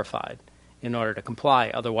further clarified in order to comply.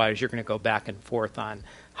 Otherwise, you're going to go back and forth on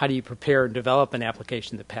how do you prepare and develop an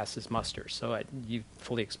application that passes muster. So you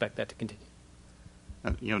fully expect that to continue.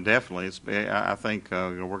 Definitely. I think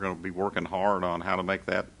we're going to be working hard on how to make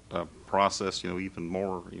that process, even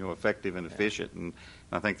more, effective and efficient. And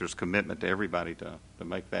I think there's commitment to everybody to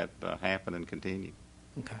make that happen and continue.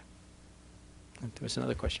 Okay. There was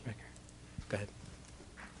another question back here. Go ahead.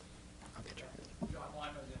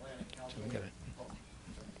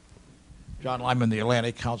 John Lyman, the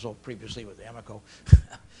Atlantic Council, previously with Amoco.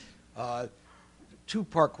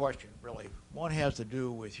 Two-part question, really. One has to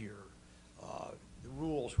do with the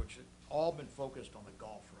rules, which have all been focused on the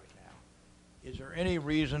Gulf right now. Is there any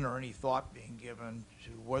reason or any thought being given to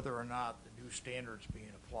whether or not the new standards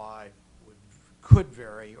being applied could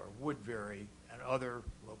vary or would vary at other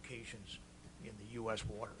locations in the U.S.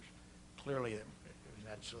 waters? Clearly,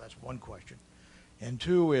 so that's one question. And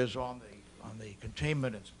two is on the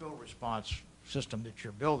containment and spill response system that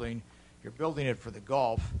you're building it for the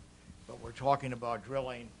Gulf, but we're talking about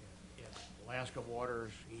drilling in Alaska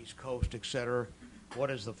waters, East Coast, et cetera. What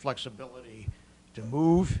is the flexibility to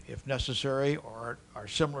move if necessary, or are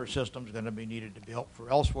similar systems going to be needed to be built for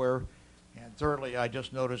elsewhere? And thirdly, I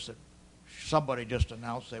just noticed that somebody just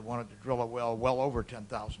announced they wanted to drill a well over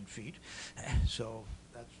 10,000 feet. So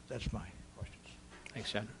that's my questions.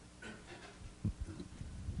 Thanks, John.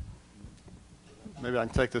 Maybe I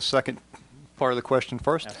can take the second part of the question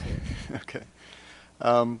first. Absolutely. Okay.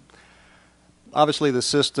 Obviously, the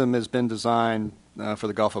system has been designed for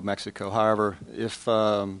the Gulf of Mexico. However, if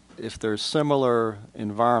there's similar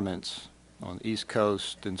environments on the East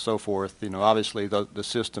Coast and so forth, obviously the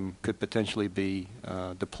system could potentially be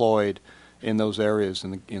deployed in those areas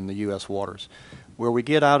in the U.S. waters. Where we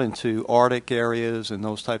get out into Arctic areas and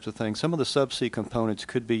those types of things, some of the subsea components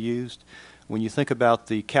could be used. When you think about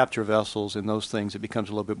the capture vessels and those things, it becomes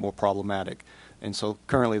a little bit more problematic. And so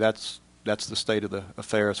currently that's the state of the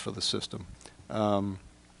affairs for the system. That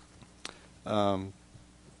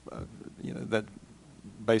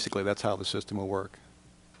basically that's how the system will work.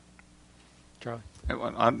 Charlie?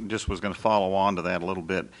 I just was going to follow on to that a little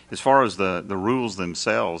bit. As far as the rules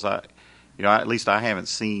themselves, at least I haven't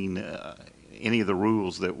seen any of the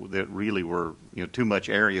rules that really were too much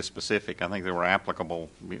area specific. I think they were applicable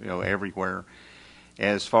everywhere.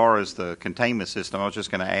 As far as the containment system, I was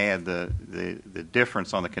just going to add the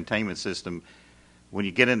difference on the containment system. When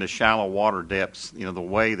you get into shallow water depths, the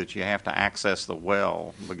way that you have to access the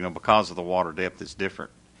well, because of the water depth, is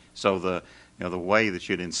different. So the way that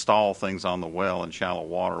you'd install things on the well in shallow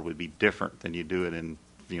water would be different than you do it in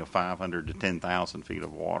 500 to 10,000 feet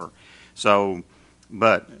of water. So,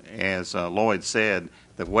 but as Lloyd said,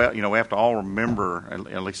 we have to all remember,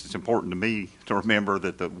 at least it's important to me to remember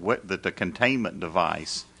that the containment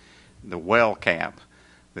device, the well cap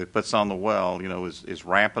that puts on the well, is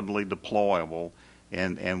rapidly deployable.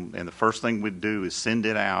 And the first thing we'd do is send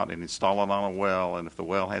it out and install it on a well, and if the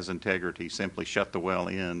well has integrity, simply shut the well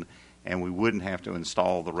in, and we wouldn't have to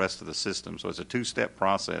install the rest of the system. So it's a two-step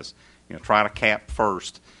process. Try to cap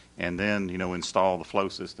first, and then install the flow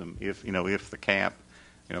system. If the cap,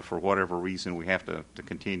 for whatever reason, we have to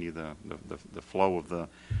continue the flow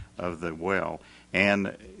of the well.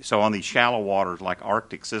 And so on these shallow waters like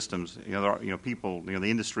Arctic systems, people, the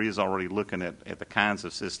industry is already looking at the kinds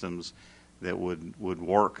of systems that would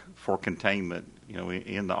work for containment,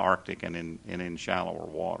 in the Arctic and in shallower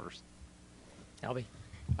waters. Albie?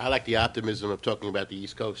 I like the optimism of talking about the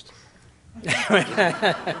East Coast.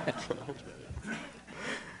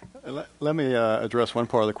 Let me address one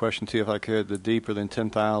part of the question, too, if I could, the deeper than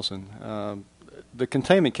 10,000. The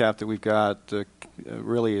containment cap that we've got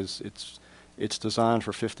really it's designed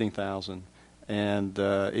for 15,000. And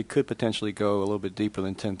it could potentially go a little bit deeper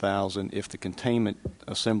than 10,000 if the containment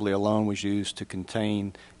assembly alone was used to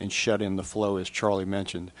contain and shut in the flow, as Charlie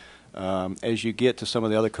mentioned. As you get to some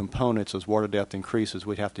of the other components, as water depth increases,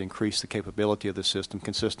 we'd have to increase the capability of the system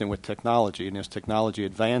consistent with technology. And as technology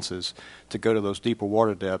advances to go to those deeper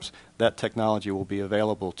water depths, that technology will be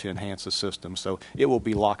available to enhance the system. So it will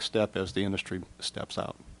be lockstep as the industry steps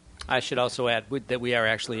out. I should also add that we are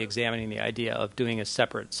actually examining the idea of doing a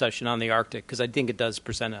separate session on the Arctic, because I think it does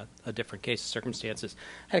present a different case of circumstances.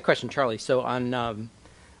 I had a question, Charlie. So on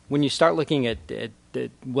when you start looking at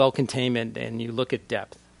well containment and you look at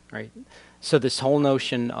depth, right? So this whole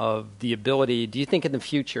notion of the ability, do you think in the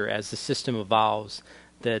future, as the system evolves,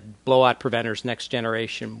 that blowout preventers next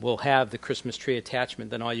generation will have the Christmas tree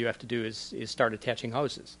attachment, then all you have to do is start attaching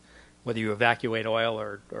hoses, whether you evacuate oil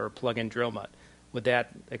or plug in drill mud? Would that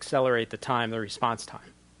accelerate the response time?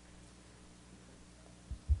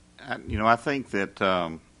 I think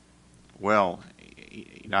that,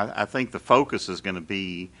 I think the focus is going to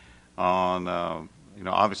be on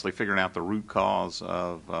obviously figuring out the root cause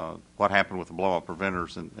of what happened with the blowout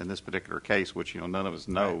preventers in this particular case, which none of us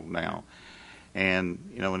know now. And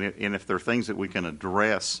and if there are things that we can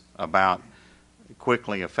address about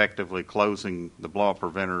quickly, effectively closing the blowout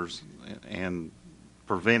preventers and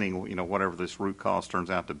preventing whatever this root cause turns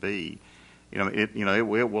out to be, it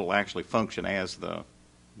will actually function as the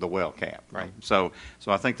well cap, right? So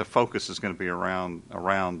I think the focus is going to be around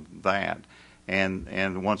that,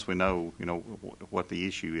 and once we know what the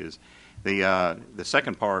issue is, the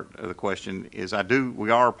second part of the question is we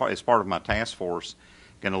are as part of my task force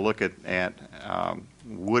going to look at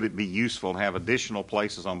would it be useful to have additional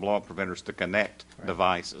places on blowout preventers to connect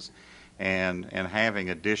devices, and having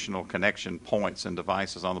additional connection points and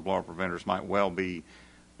devices on the blowout preventers might well be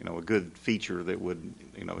a good feature that would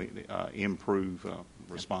improve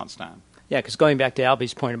response time. Yeah, because going back to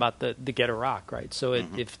Albie's point about the get a rock, right? So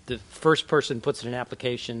if the first person puts in an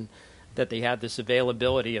application that they have this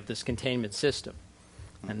availability of this containment system,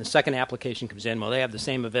 and the second application comes in, well, they have the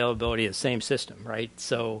same availability of the same system, right?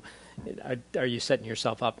 So are you setting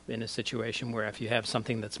yourself up in a situation where if you have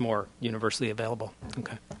something that's more universally available?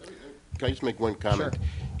 Okay. Can I just make one comment?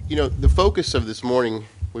 Sure. The focus of this morning,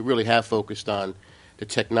 we really have focused on the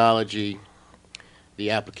technology,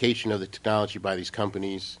 the application of the technology by these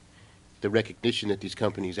companies, the recognition that these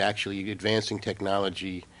companies actually advancing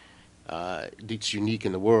technology that's unique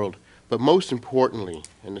in the world. But most importantly,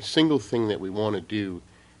 and the single thing that we want to do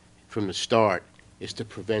from the start is to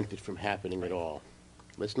prevent it from happening at all.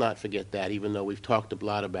 Let's not forget that, even though we've talked a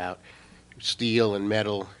lot about steel and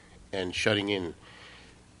metal and shutting in.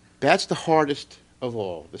 That's the hardest of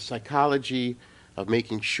all, the psychology of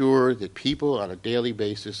making sure that people on a daily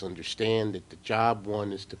basis understand that the job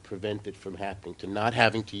one is to prevent it from happening, to not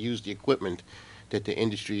having to use the equipment that the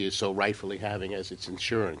industry is so rightfully having as its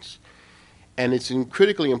insurance. And it's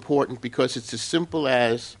critically important because it's as simple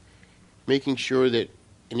as making sure that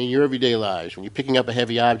in your everyday lives, when you're picking up a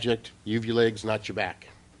heavy object, you use your legs, not your back.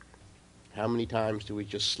 How many times do we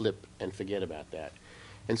just slip and forget about that?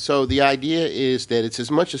 And so the idea is that it's as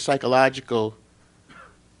much a psychological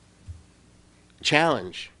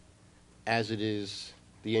challenge as it is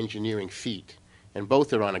the engineering feat, and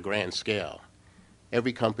both are on a grand scale.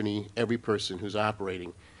 Every company, every person who's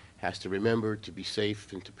operating has to remember to be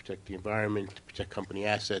safe and to protect the environment, to protect company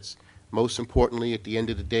assets. Most importantly, at the end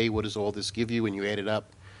of the day, what does all this give you when you add it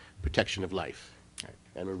up? Protection of life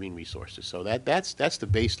and marine resources. So that's the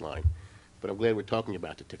baseline. But I'm glad we're talking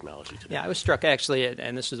about the technology today. Yeah, I was struck actually,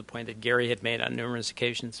 and this is a point that Gary had made on numerous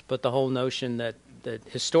occasions, but the whole notion that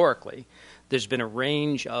historically there's been a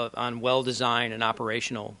range on well design and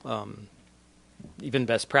operational, even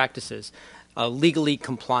best practices, legally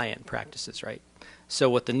compliant practices, right? So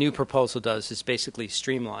what the new proposal does is basically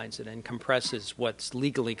streamlines it and compresses what's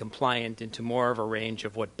legally compliant into more of a range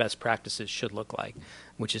of what best practices should look like,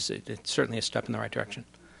 which is it's certainly a step in the right direction.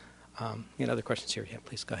 Other questions here? Yeah,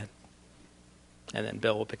 please go ahead. And then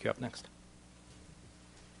Bill will pick you up next.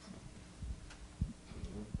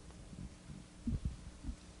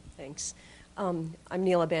 Thanks. I'm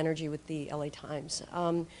Neela Banerjee with the LA Times.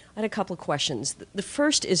 I had a couple of questions. The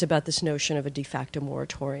first is about this notion of a de facto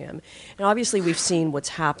moratorium. And obviously we've seen what's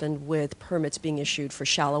happened with permits being issued for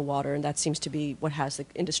shallow water, and that seems to be what has the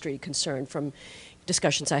industry concerned from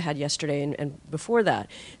discussions I had yesterday and before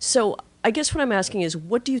that. So I guess what I'm asking is,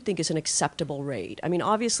 what do you think is an acceptable rate? I mean,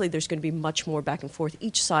 obviously there's going to be much more back and forth.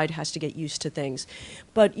 Each side has to get used to things.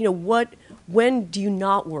 But, when do you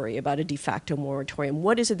not worry about a de facto moratorium?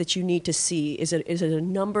 What is it that you need to see? Is it a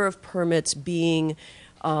number of permits being,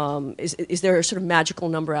 is there a sort of magical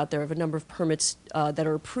number out there of a number of permits that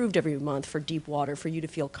are approved every month for deep water for you to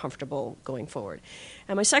feel comfortable going forward?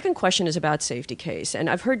 And my second question is about safety case. And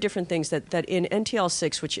I've heard different things that in NTL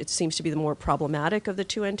 6, which it seems to be the more problematic of the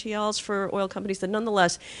two NTLs for oil companies, that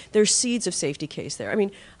nonetheless there's seeds of safety case there. I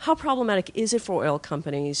mean, how problematic is it for oil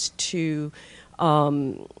companies to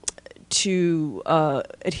adhere to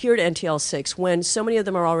NTL 6 when so many of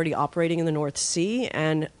them are already operating in the North Sea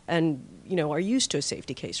and are used to a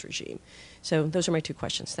safety case regime? So those are my two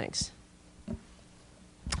questions. Thanks.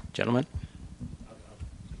 Gentlemen?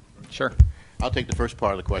 Sure. I'll take the first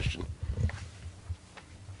part of the question.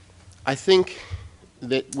 I think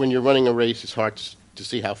that when you're running a race, it's hard to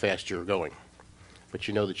see how fast you're going, but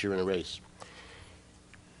you know that you're in a race.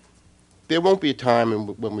 There won't be a time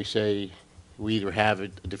when we say we either have a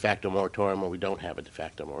de facto moratorium or we don't have a de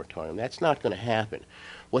facto moratorium. That's not going to happen.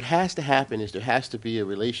 What has to happen is there has to be a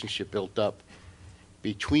relationship built up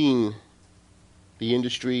between the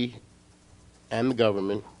industry and the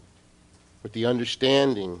government with the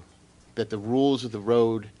understanding that the rules of the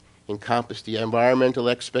road encompass the environmental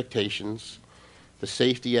expectations, the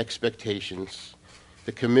safety expectations,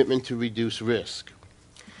 the commitment to reduce risk,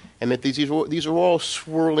 and that these are all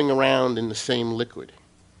swirling around in the same liquid.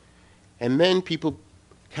 And then people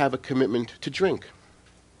have a commitment to drink,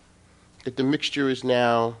 that the mixture is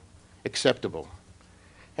now acceptable.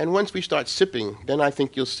 And once we start sipping, then I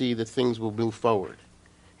think you'll see that things will move forward.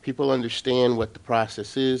 People understand what the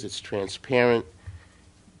process is, it's transparent,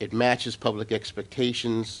 it matches public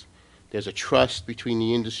expectations, there's a trust between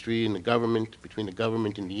the industry and the government, between the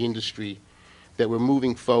government and the industry, that we're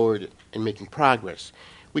moving forward and making progress.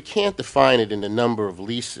 We can't define it in the number of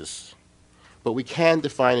leases, but we can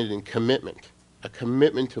define it in commitment, a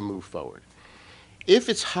commitment to move forward. If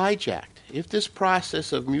it's hijacked, if this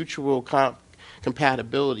process of mutual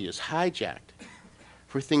compatibility is hijacked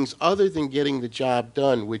for things other than getting the job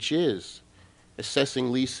done, which is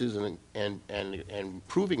assessing leases and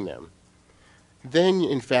improving them, then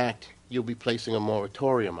in fact you'll be placing a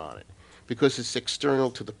moratorium on it because it's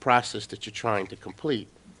external to the process that you're trying to complete.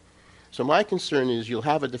 So my concern is you'll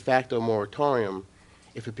have a de facto moratorium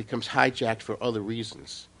if it becomes hijacked for other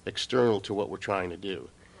reasons, external to what we're trying to do.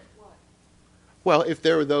 Well, if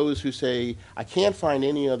there are those who say, I can't find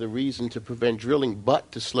any other reason to prevent drilling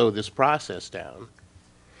but to slow this process down,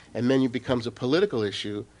 and then it becomes a political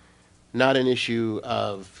issue, not an issue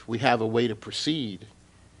of we have a way to proceed,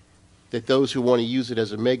 that those who want to use it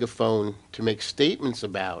as a megaphone to make statements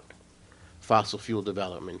about fossil fuel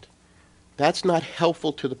development, that's not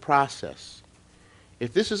helpful to the process.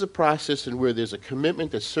 If this is a process in where there's a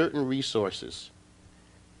commitment that certain resources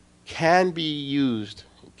can be used,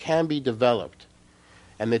 can be developed,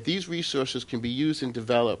 and that these resources can be used and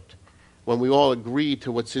developed when we all agree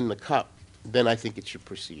to what's in the cup, then I think it should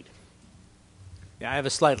proceed. Yeah, I have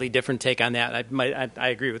a slightly different take on that. I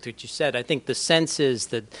agree with what you said. I think the sense is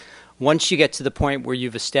that once you get to the point where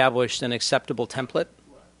you've established an acceptable template,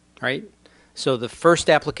 right? So the first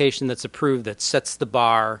application that's approved that sets the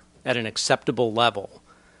bar at an acceptable level,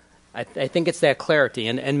 I think it's that clarity.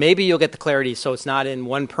 And maybe you'll get the clarity so it's not in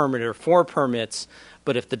one permit or 4 permits,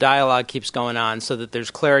 but if the dialogue keeps going on so that there's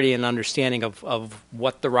clarity and understanding of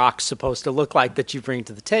what the rock's supposed to look like that you bring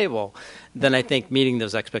to the table, then I think meeting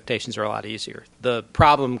those expectations are a lot easier. The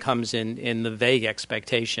problem comes in the vague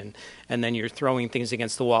expectation, and then you're throwing things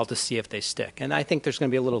against the wall to see if they stick. And I think there's going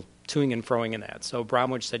to be a little toing and froing in that. So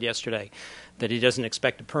Bromwich said yesterday that he doesn't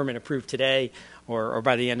expect a permit approved today or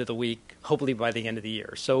by the end of the week, hopefully by the end of the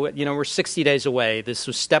year. So, we're 60 days away. This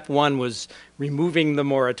was step 1 was removing the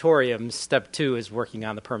moratorium. Step 2 is working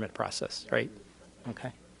on the permit process, right?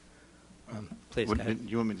 Okay. Please, go ahead.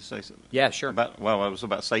 You want me to say something? Yeah, sure. It was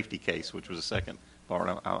about safety case, which was the second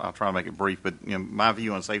part. I'll try to make it brief, but my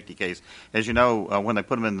view on safety case, as you know, when they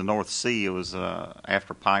put them in the North Sea, it was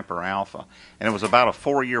after Piper Alpha, and it was about a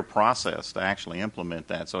 4-year process to actually implement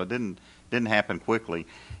that. So it didn't happen quickly.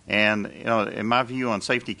 And in my view on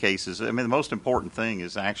safety cases, the most important thing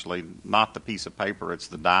is actually not the piece of paper; it's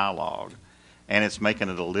the dialogue, and it's making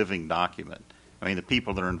it a living document. The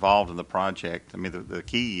people that are involved in the project, the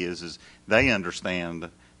key is they understand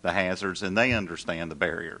the hazards and they understand the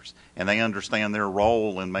barriers and they understand their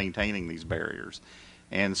role in maintaining these barriers.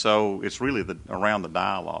 And so it's really around the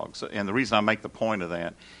dialogue. And the reason I make the point of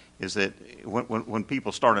that is that when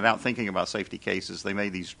people started out thinking about safety cases, they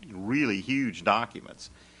made these really huge documents.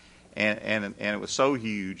 And it was so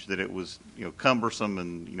huge that it was cumbersome,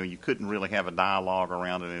 and you couldn't really have a dialogue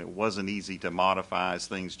around it, and it wasn't easy to modify as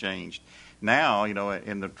things changed. Now, in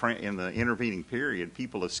the intervening period,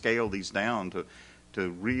 people have scaled these down to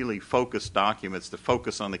really focus documents, to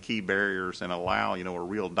focus on the key barriers and allow a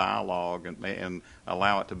real dialogue and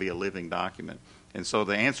allow it to be a living document. And so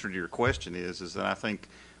the answer to your question is that I think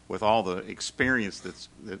with all the experience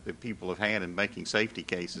that people have had in making safety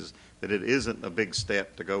cases, that it isn't a big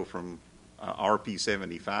step to go from RP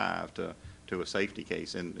 75 to a safety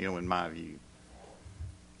case, in my view.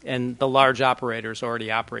 And the large operators already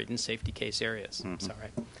operate in safety case areas. Mm-hmm. So,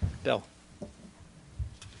 right. Bill.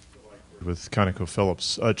 With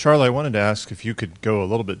ConocoPhillips. Charlie, I wanted to ask if you could go a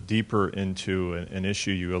little bit deeper into an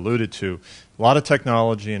issue you alluded to. A lot of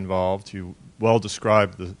technology involved. You well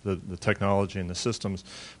described the technology and the systems.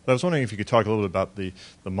 But I was wondering if you could talk a little bit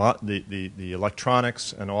about the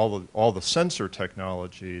electronics and all the sensor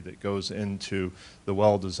technology that goes into the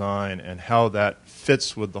well design and how that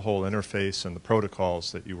fits with the whole interface and the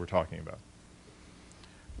protocols that you were talking about.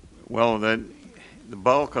 Well, the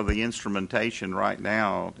bulk of the instrumentation right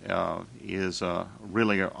now is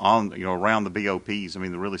really on around the BOPs.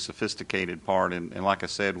 The really sophisticated part, and like I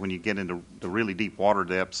said, when you get into the really deep water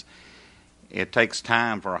depths, it takes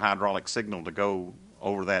time for a hydraulic signal to go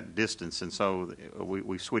over that distance, and so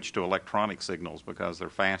we switched to electronic signals because they're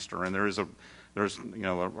faster. And there's a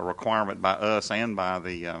requirement by us and by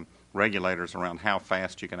the regulators around how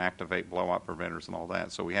fast you can activate blowout preventers and all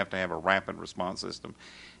that. So we have to have a rapid response system.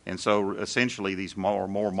 And so essentially these more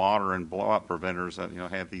modern blowout preventers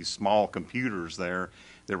have these small computers there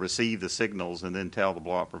that receive the signals and then tell the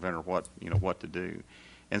blowout preventer what to do.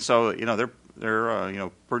 And so they're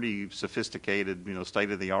pretty sophisticated, state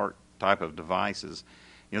of the art type of devices.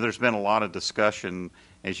 There's been a lot of discussion,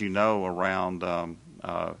 as you know, around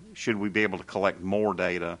should we be able to collect more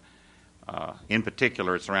data. In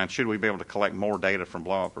particular, it's around should we be able to collect more data from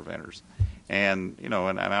blowout preventers, and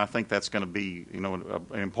I think that's going to be an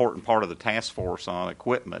important part of the task force on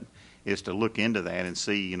equipment is to look into that and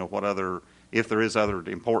see if there is other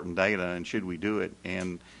important data and should we do it,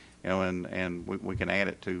 and we can add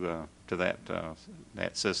it to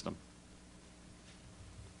that system.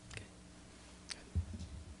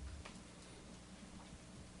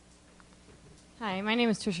 Hi, my name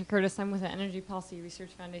is Tricia Curtis. I'm with the Energy Policy Research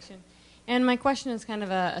Foundation. And my question is kind of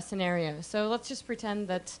a scenario. So let's just pretend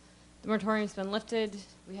that the moratorium's been lifted,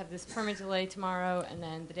 we have this permit delay tomorrow, and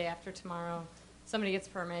then the day after tomorrow, somebody gets a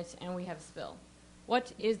permit and we have a spill.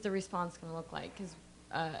 What is the response going to look like? Because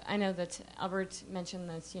I know that Albert mentioned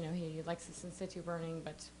that he likes this in situ burning,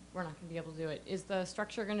 but we're not going to be able to do it. Is the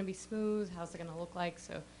structure going to be smooth? How's it going to look like?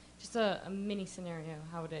 So just a mini scenario.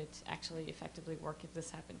 How would it actually effectively work if this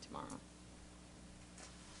happened tomorrow?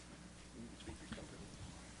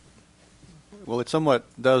 Well, it somewhat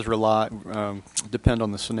does depend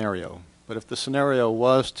on the scenario. But if the scenario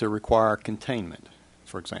was to require containment,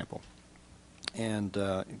 for example, and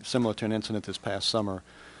similar to an incident this past summer,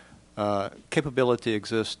 capability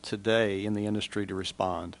exists today in the industry to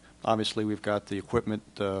respond. Obviously, we've got the equipment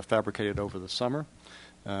fabricated over the summer.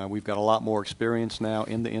 We've got a lot more experience now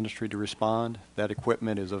in the industry to respond. That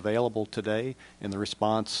equipment is available today, and the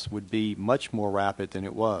response would be much more rapid than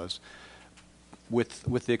it was,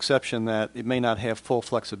 with the exception that it may not have full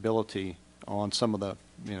flexibility on some of the,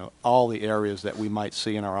 all the areas that we might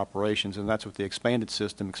see in our operations, and that's what the expanded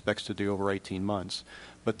system expects to do over 18 months.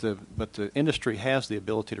 But the industry has the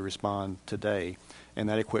ability to respond today, and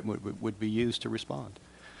that equipment would be used to respond,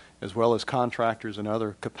 as well as contractors and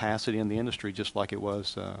other capacity in the industry, just like it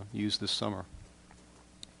was used this summer.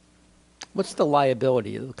 What's the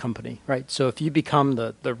liability of the company, right? So if you become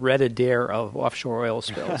the Red Adair of offshore oil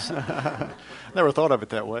spills. Never thought of it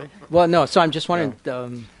that way. Well, no, so I'm just wondering. Yeah.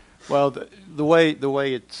 Well, the way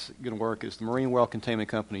it's going to work is the Marine Well Containment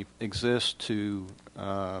Company exists to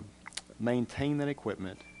maintain that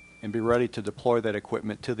equipment and be ready to deploy that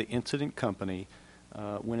equipment to the incident company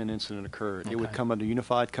when an incident occurred. Okay. It would come under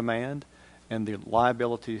unified command, and the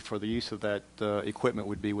liability for the use of that equipment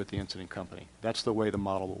would be with the incident company. That's the way the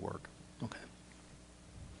model will work. Okay.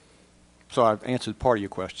 So I've answered part of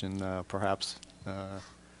your question, perhaps. Yeah,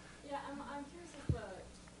 I'm curious if other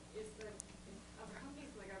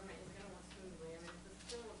companies in the government is going to work smoothly. I mean, if the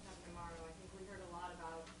spill was happening tomorrow, I think we heard a lot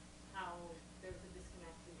about how there was a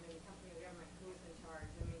disconnect between the company and the government, who was in charge.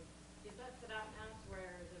 I mean, is that set out now to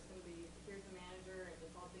where there's going to be, here's the manager, and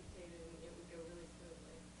it's all dictated, and it would go really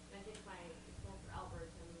smoothly? And I think it's more for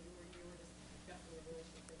Albert, and you were just discussing the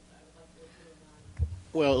relationships I would like to opinion on.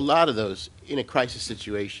 Well, a lot of those, in a crisis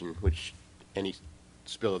situation, which any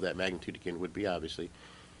spill of that magnitude again would be obviously,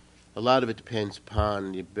 a lot of it depends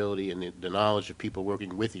upon the ability and the knowledge of people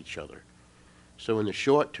working with each other. So in the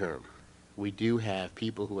short term, we do have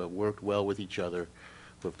people who have worked well with each other,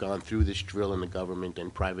 who have gone through this drill in the government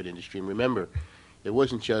and private industry. And remember, it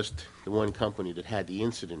wasn't just the one company that had the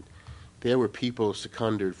incident. There were people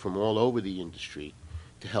seconded from all over the industry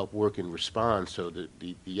to help work and respond, so that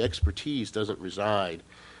the expertise doesn't reside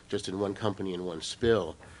just in one company and one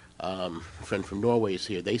spill. A friend from Norway is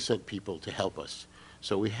here. They sent people to help us.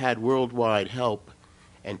 So we had worldwide help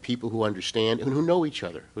and people who understand and who know each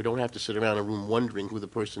other, who don't have to sit around a room wondering who the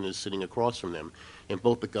person is sitting across from them in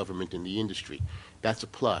both the government and the industry. That's a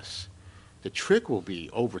plus. The trick will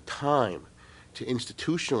be, over time, to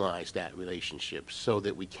institutionalize that relationship so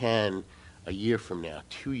that we can, a year from now,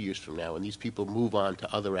 2 years from now, when these people move on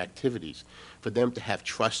to other activities, for them to have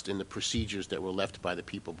trust in the procedures that were left by the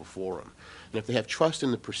people before them. And if they have trust in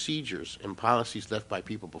the procedures and policies left by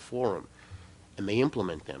people before them, and they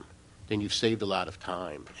implement them, then you've saved a lot of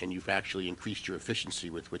time, and you've actually increased your efficiency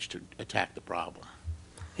with which to attack the problem.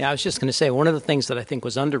 Yeah, I was just going to say, one of the things that I think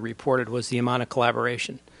was underreported was the amount of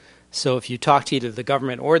collaboration. So if you talk to either the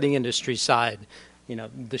government or the industry side,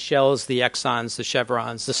 The Shells, the Exxons, the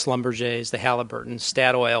Chevrons, the Schlumbergers, the Halliburtons,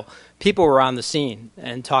 Statoil, people were on the scene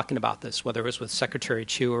and talking about this, whether it was with Secretary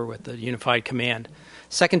Chu or with the Unified Command.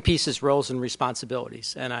 Second piece is roles and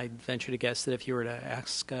responsibilities. And I venture to guess that if you were to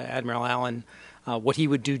ask Admiral Allen what he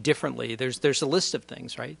would do differently, there's a list of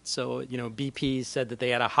things, right? So, BP said that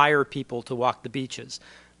they had to hire people to walk the beaches.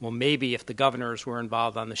 Well, maybe if the governors were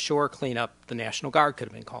involved on the shore cleanup, the National Guard could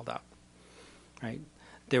have been called out, right?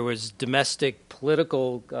 There was domestic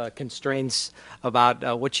political constraints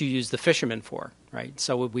about what you use the fishermen for, right?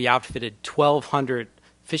 So we outfitted 1,200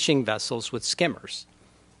 fishing vessels with skimmers.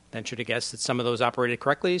 Venture to guess that some of those operated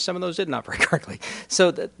correctly, some of those didn't operate correctly.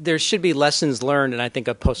 So there should be lessons learned, and I think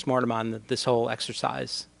a postmortem on this whole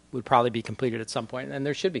exercise would probably be completed at some point, and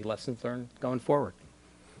there should be lessons learned going forward.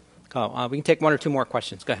 We can take one or two more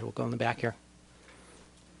questions. Go ahead, we'll go in the back here.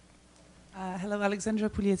 Hello, Alexandra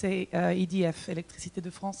Pouliezé, EDF, Électricité de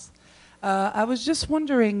France. I was just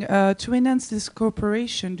wondering, to enhance this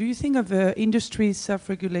cooperation, do you think of an industry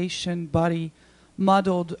self-regulation body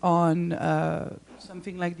modeled on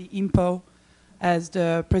something like the IMPO, as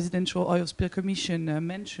the Presidential Oil Spill Commission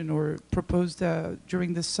mentioned or proposed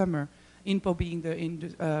during the summer, IMPO being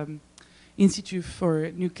the Institute for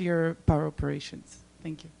Nuclear Power Operations?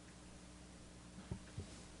 Thank you.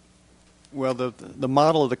 Well, the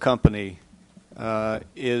model of the company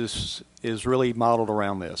is really modeled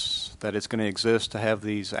around this, that it's going to exist to have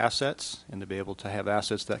these assets and to be able to have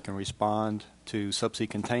assets that can respond to subsea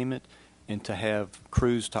containment and to have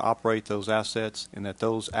crews to operate those assets, and that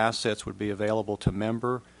those assets would be available to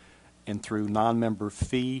member and through non-member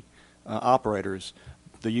fee operators,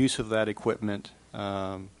 the use of that equipment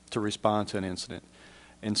to respond to an incident.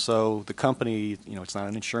 And so the company, it's not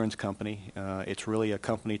an insurance company. It's really a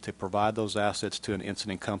company to provide those assets to an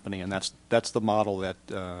incident company, and that's the model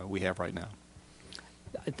that we have right now.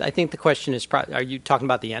 I think the question is, are you talking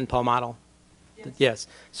about the NPO model? Yes.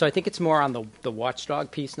 So I think it's more on the watchdog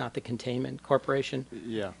piece, not the containment corporation.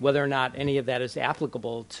 Yeah. Whether or not any of that is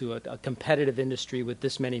applicable to a competitive industry with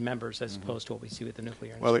this many members as opposed to what we see with the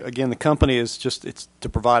nuclear industry. Well, again, the company is it's to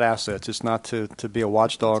provide assets. It's not to be a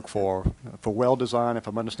watchdog for well design, if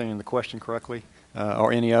I'm understanding the question correctly,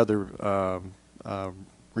 or any other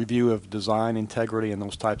review of design integrity and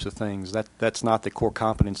those types of things. That's not the core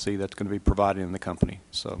competency that's going to be provided in the company.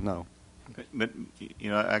 So, no. But,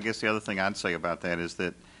 I guess the other thing I'd say about that is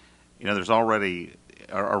that, there's already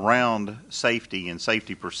around safety and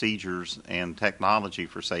safety procedures and technology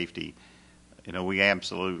for safety, we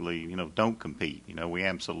absolutely, don't compete. We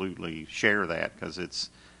absolutely share that because it's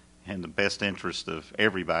in the best interest of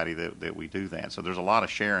everybody that we do that. So there's a lot of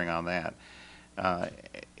sharing on that.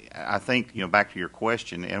 I think, back to your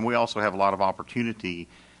question, and we also have a lot of opportunity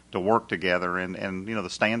to work together, and the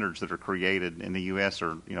standards that are created in the U.S.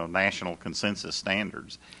 are national consensus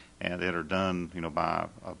standards, and that are done by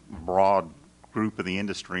a broad group of the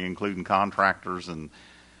industry, including contractors and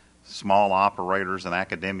small operators and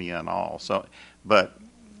academia and all. So, but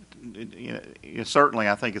certainly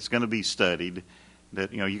I think it's going to be studied.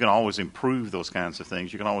 That you can always improve those kinds of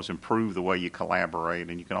things. You can always improve the way you collaborate,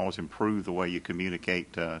 and you can always improve the way you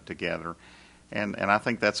communicate together. And I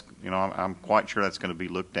think that's, I'm quite sure that's going to be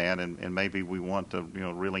looked at, and maybe we want to,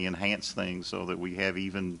 really enhance things so that we have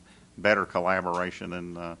even better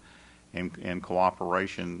collaboration and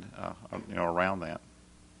cooperation, around that.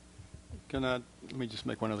 Let me just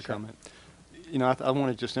make one other comment. I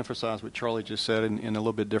want to just emphasize what Charlie just said in a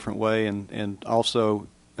little bit different way, and also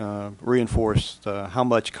reinforce how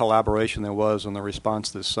much collaboration there was on the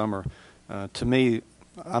response this summer. To me,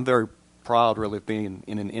 I'm very proud really of being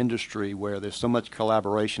in an industry where there's so much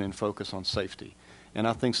collaboration and focus on safety. And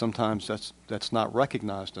I think sometimes that's not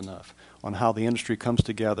recognized enough on how the industry comes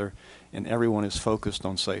together and everyone is focused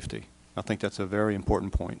on safety. I think that's a very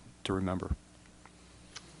important point to remember.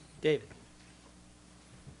 David.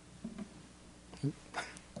 I'm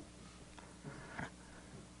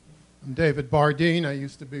David Bardeen. I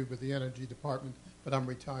used to be with the Energy Department, but I'm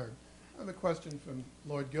retired. I have a question from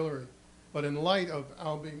Lloyd Guillory. But in light of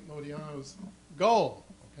Albie Modiano's goal,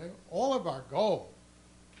 all of our goal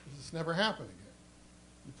is this never happen again.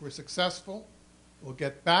 If we're successful, we'll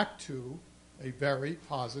get back to a very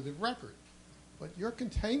positive record. But your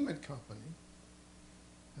containment company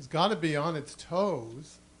has got to be on its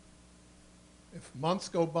toes if months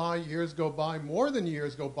go by, years go by, more than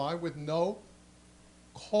years go by with no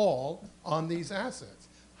call on these assets.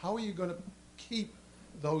 How are you going to keep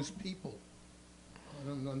those people? I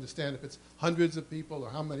don't understand if it's hundreds of people or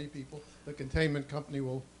how many people the containment company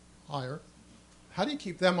will hire. How do you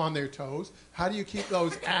keep them on their toes? How do you keep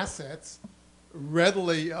those assets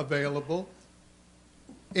readily available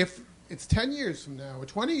if it's 10 years from now, or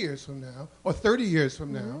 20 years from now, or 30 years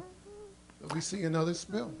from now, that we see another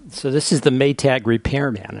spill. So this is the Maytag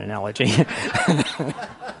repairman analogy.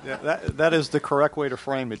 Yeah, that is the correct way to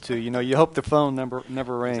frame it too. You hope the phone never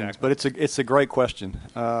rings, Exactly. but it's a great question,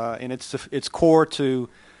 and it's core to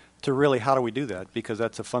really how do we do that, because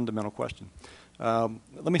that's a fundamental question.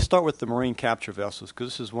 Let me start with the marine capture vessels, because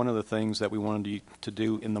this is one of the things that we wanted to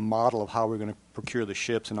do in the model of how we're going to procure the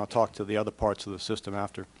ships, and I'll talk to the other parts of the system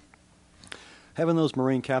after. Having those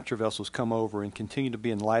marine capture vessels come over and continue to be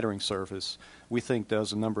in lightering service, we think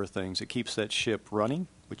does a number of things. It keeps that ship running,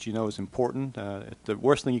 which is important. The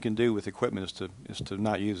worst thing you can do with equipment is to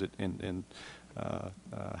not use it and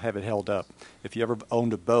have it held up. If you ever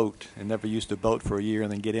owned a boat and never used a boat for a year and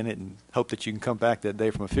then get in it and hope that you can come back that day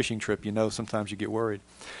from a fishing trip, sometimes you get worried.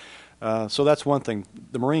 So that's one thing.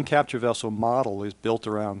 The marine capture vessel model is built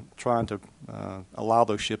around trying to allow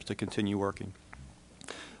those ships to continue working.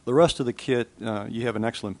 The rest of the kit, you have an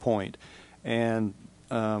excellent point, and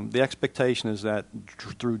the expectation is that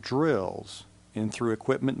through drills and through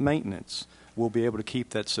equipment maintenance, we'll be able to keep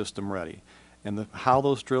that system ready. And how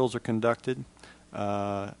those drills are conducted,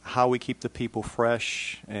 how we keep the people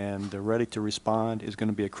fresh and ready to respond is going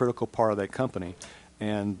to be a critical part of that company.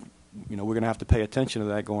 And we're going to have to pay attention to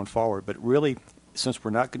that going forward. But really, since we're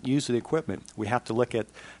not going to use the equipment, we have to look at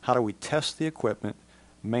how do we test the equipment,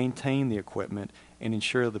 maintain the equipment, and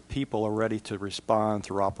ensure the people are ready to respond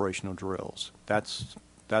through operational drills. That's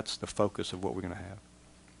the focus of what we're going to have.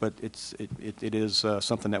 But it is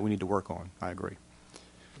something that we need to work on. I agree.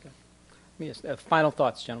 Yes, final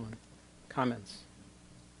thoughts, gentlemen. Comments?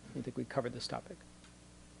 I think we covered this topic.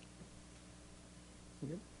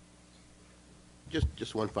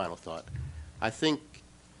 Just one final thought. I think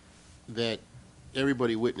that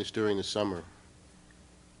everybody witnessed during the summer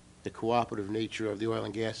the cooperative nature of the oil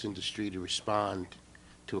and gas industry to respond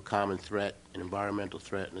to a common threat, an environmental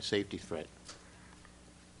threat, and a safety threat.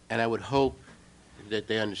 And I would hope that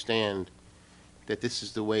they understand that this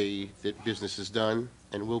is the way that business is done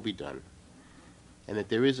and will be done, and that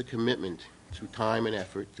there is a commitment through time and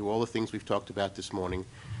effort, through all the things we've talked about this morning,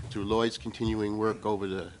 through Lloyd's continuing work over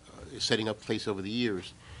the setting up place over the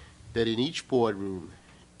years, that in each boardroom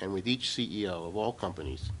and with each CEO of all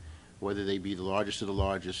companies, whether they be the largest of the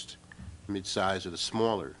largest, mid-size, or the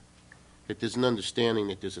smaller, that there's an understanding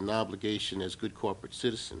that there's an obligation as good corporate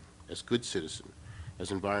citizen, as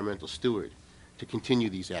environmental steward, to continue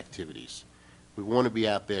these activities. We want to be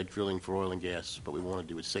out there drilling for oil and gas, but we want to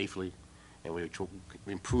do it safely, and we're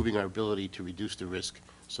improving our ability to reduce the risk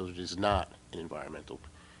so that it is not an environmental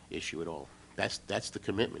issue at all. That's the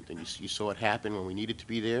commitment, and you saw it happen when we needed to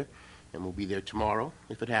be there, and we'll be there tomorrow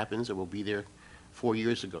if it happens, and we'll be there 4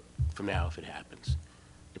 years from now if it happens.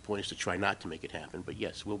 The point is to try not to make it happen, but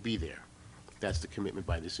yes, we'll be there. That's the commitment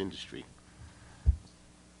by this industry.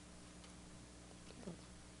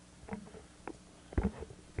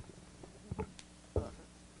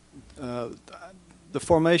 The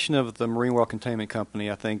formation of the Marine Well Containment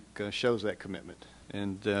Company, I think, shows that commitment.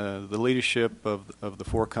 And the leadership of the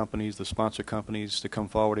four companies, the sponsor companies, to come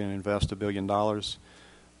forward and invest $1 billion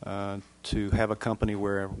to have a company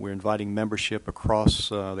where we're inviting membership across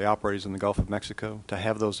the operators in the Gulf of Mexico, to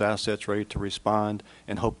have those assets ready to respond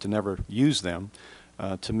and hope to never use them.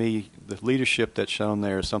 To me, the leadership that's shown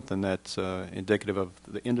there is something that's indicative of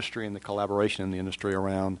the industry and the collaboration in the industry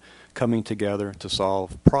around coming together to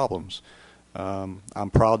solve problems. I'm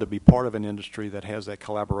proud to be part of an industry that has that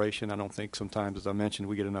collaboration. I don't think sometimes, as I mentioned,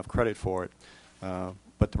 we get enough credit for it.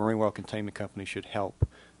 But the Marine Well Containment Company should help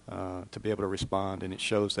to be able to respond, and it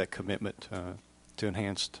shows that commitment to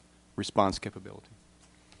enhanced response capability.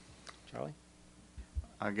 Charlie?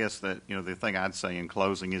 I guess that the thing I'd say in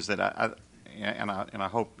closing is that I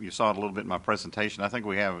hope you saw it a little bit in my presentation. I think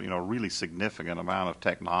we have a really significant amount of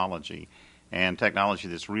technology, and technology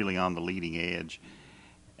that's really on the leading edge.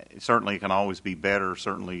 Certainly, it can always be better.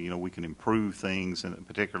 Certainly, we can improve things, and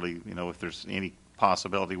particularly, if there's any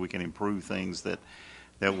possibility, we can improve things that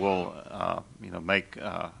will, make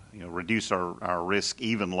reduce our risk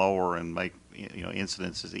even lower and make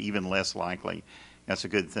incidences even less likely. That's a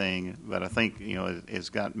good thing. But I think it's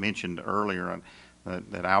got mentioned earlier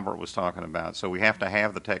that Albert was talking about. So we have to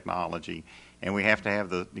have the technology, and we have to have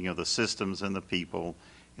the systems and the people.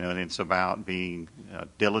 And it's about being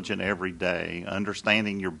diligent every day,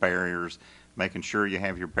 understanding your barriers, making sure you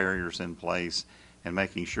have your barriers in place, and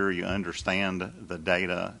making sure you understand the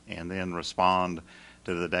data and then respond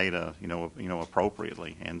to the data,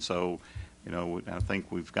 appropriately. And so, I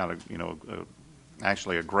think we've got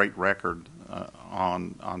actually a great record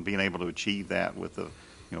on being able to achieve that with the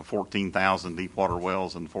 14,000 deep water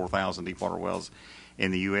wells and 4,000 deep water wells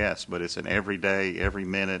in the U.S., but it's an every day, every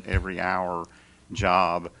minute, every hour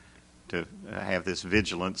job to have this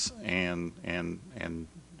vigilance and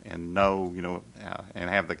know, and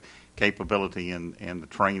have the capability and the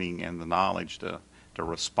training and the knowledge to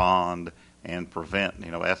respond and prevent,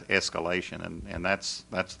 escalation, and that's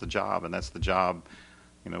the job, and that's the job,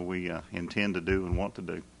 we intend to do and want to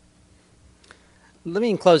do. Let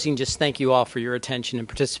me, in closing, just thank you all for your attention and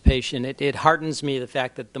participation. It heartens me, the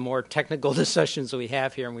fact that the more technical discussions we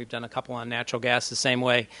have here, and we've done a couple on natural gas the same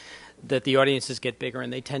way, that the audiences get bigger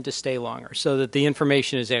and they tend to stay longer, so that the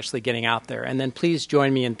information is actually getting out there. And then please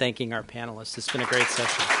join me in thanking our panelists. It's been a great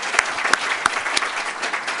session.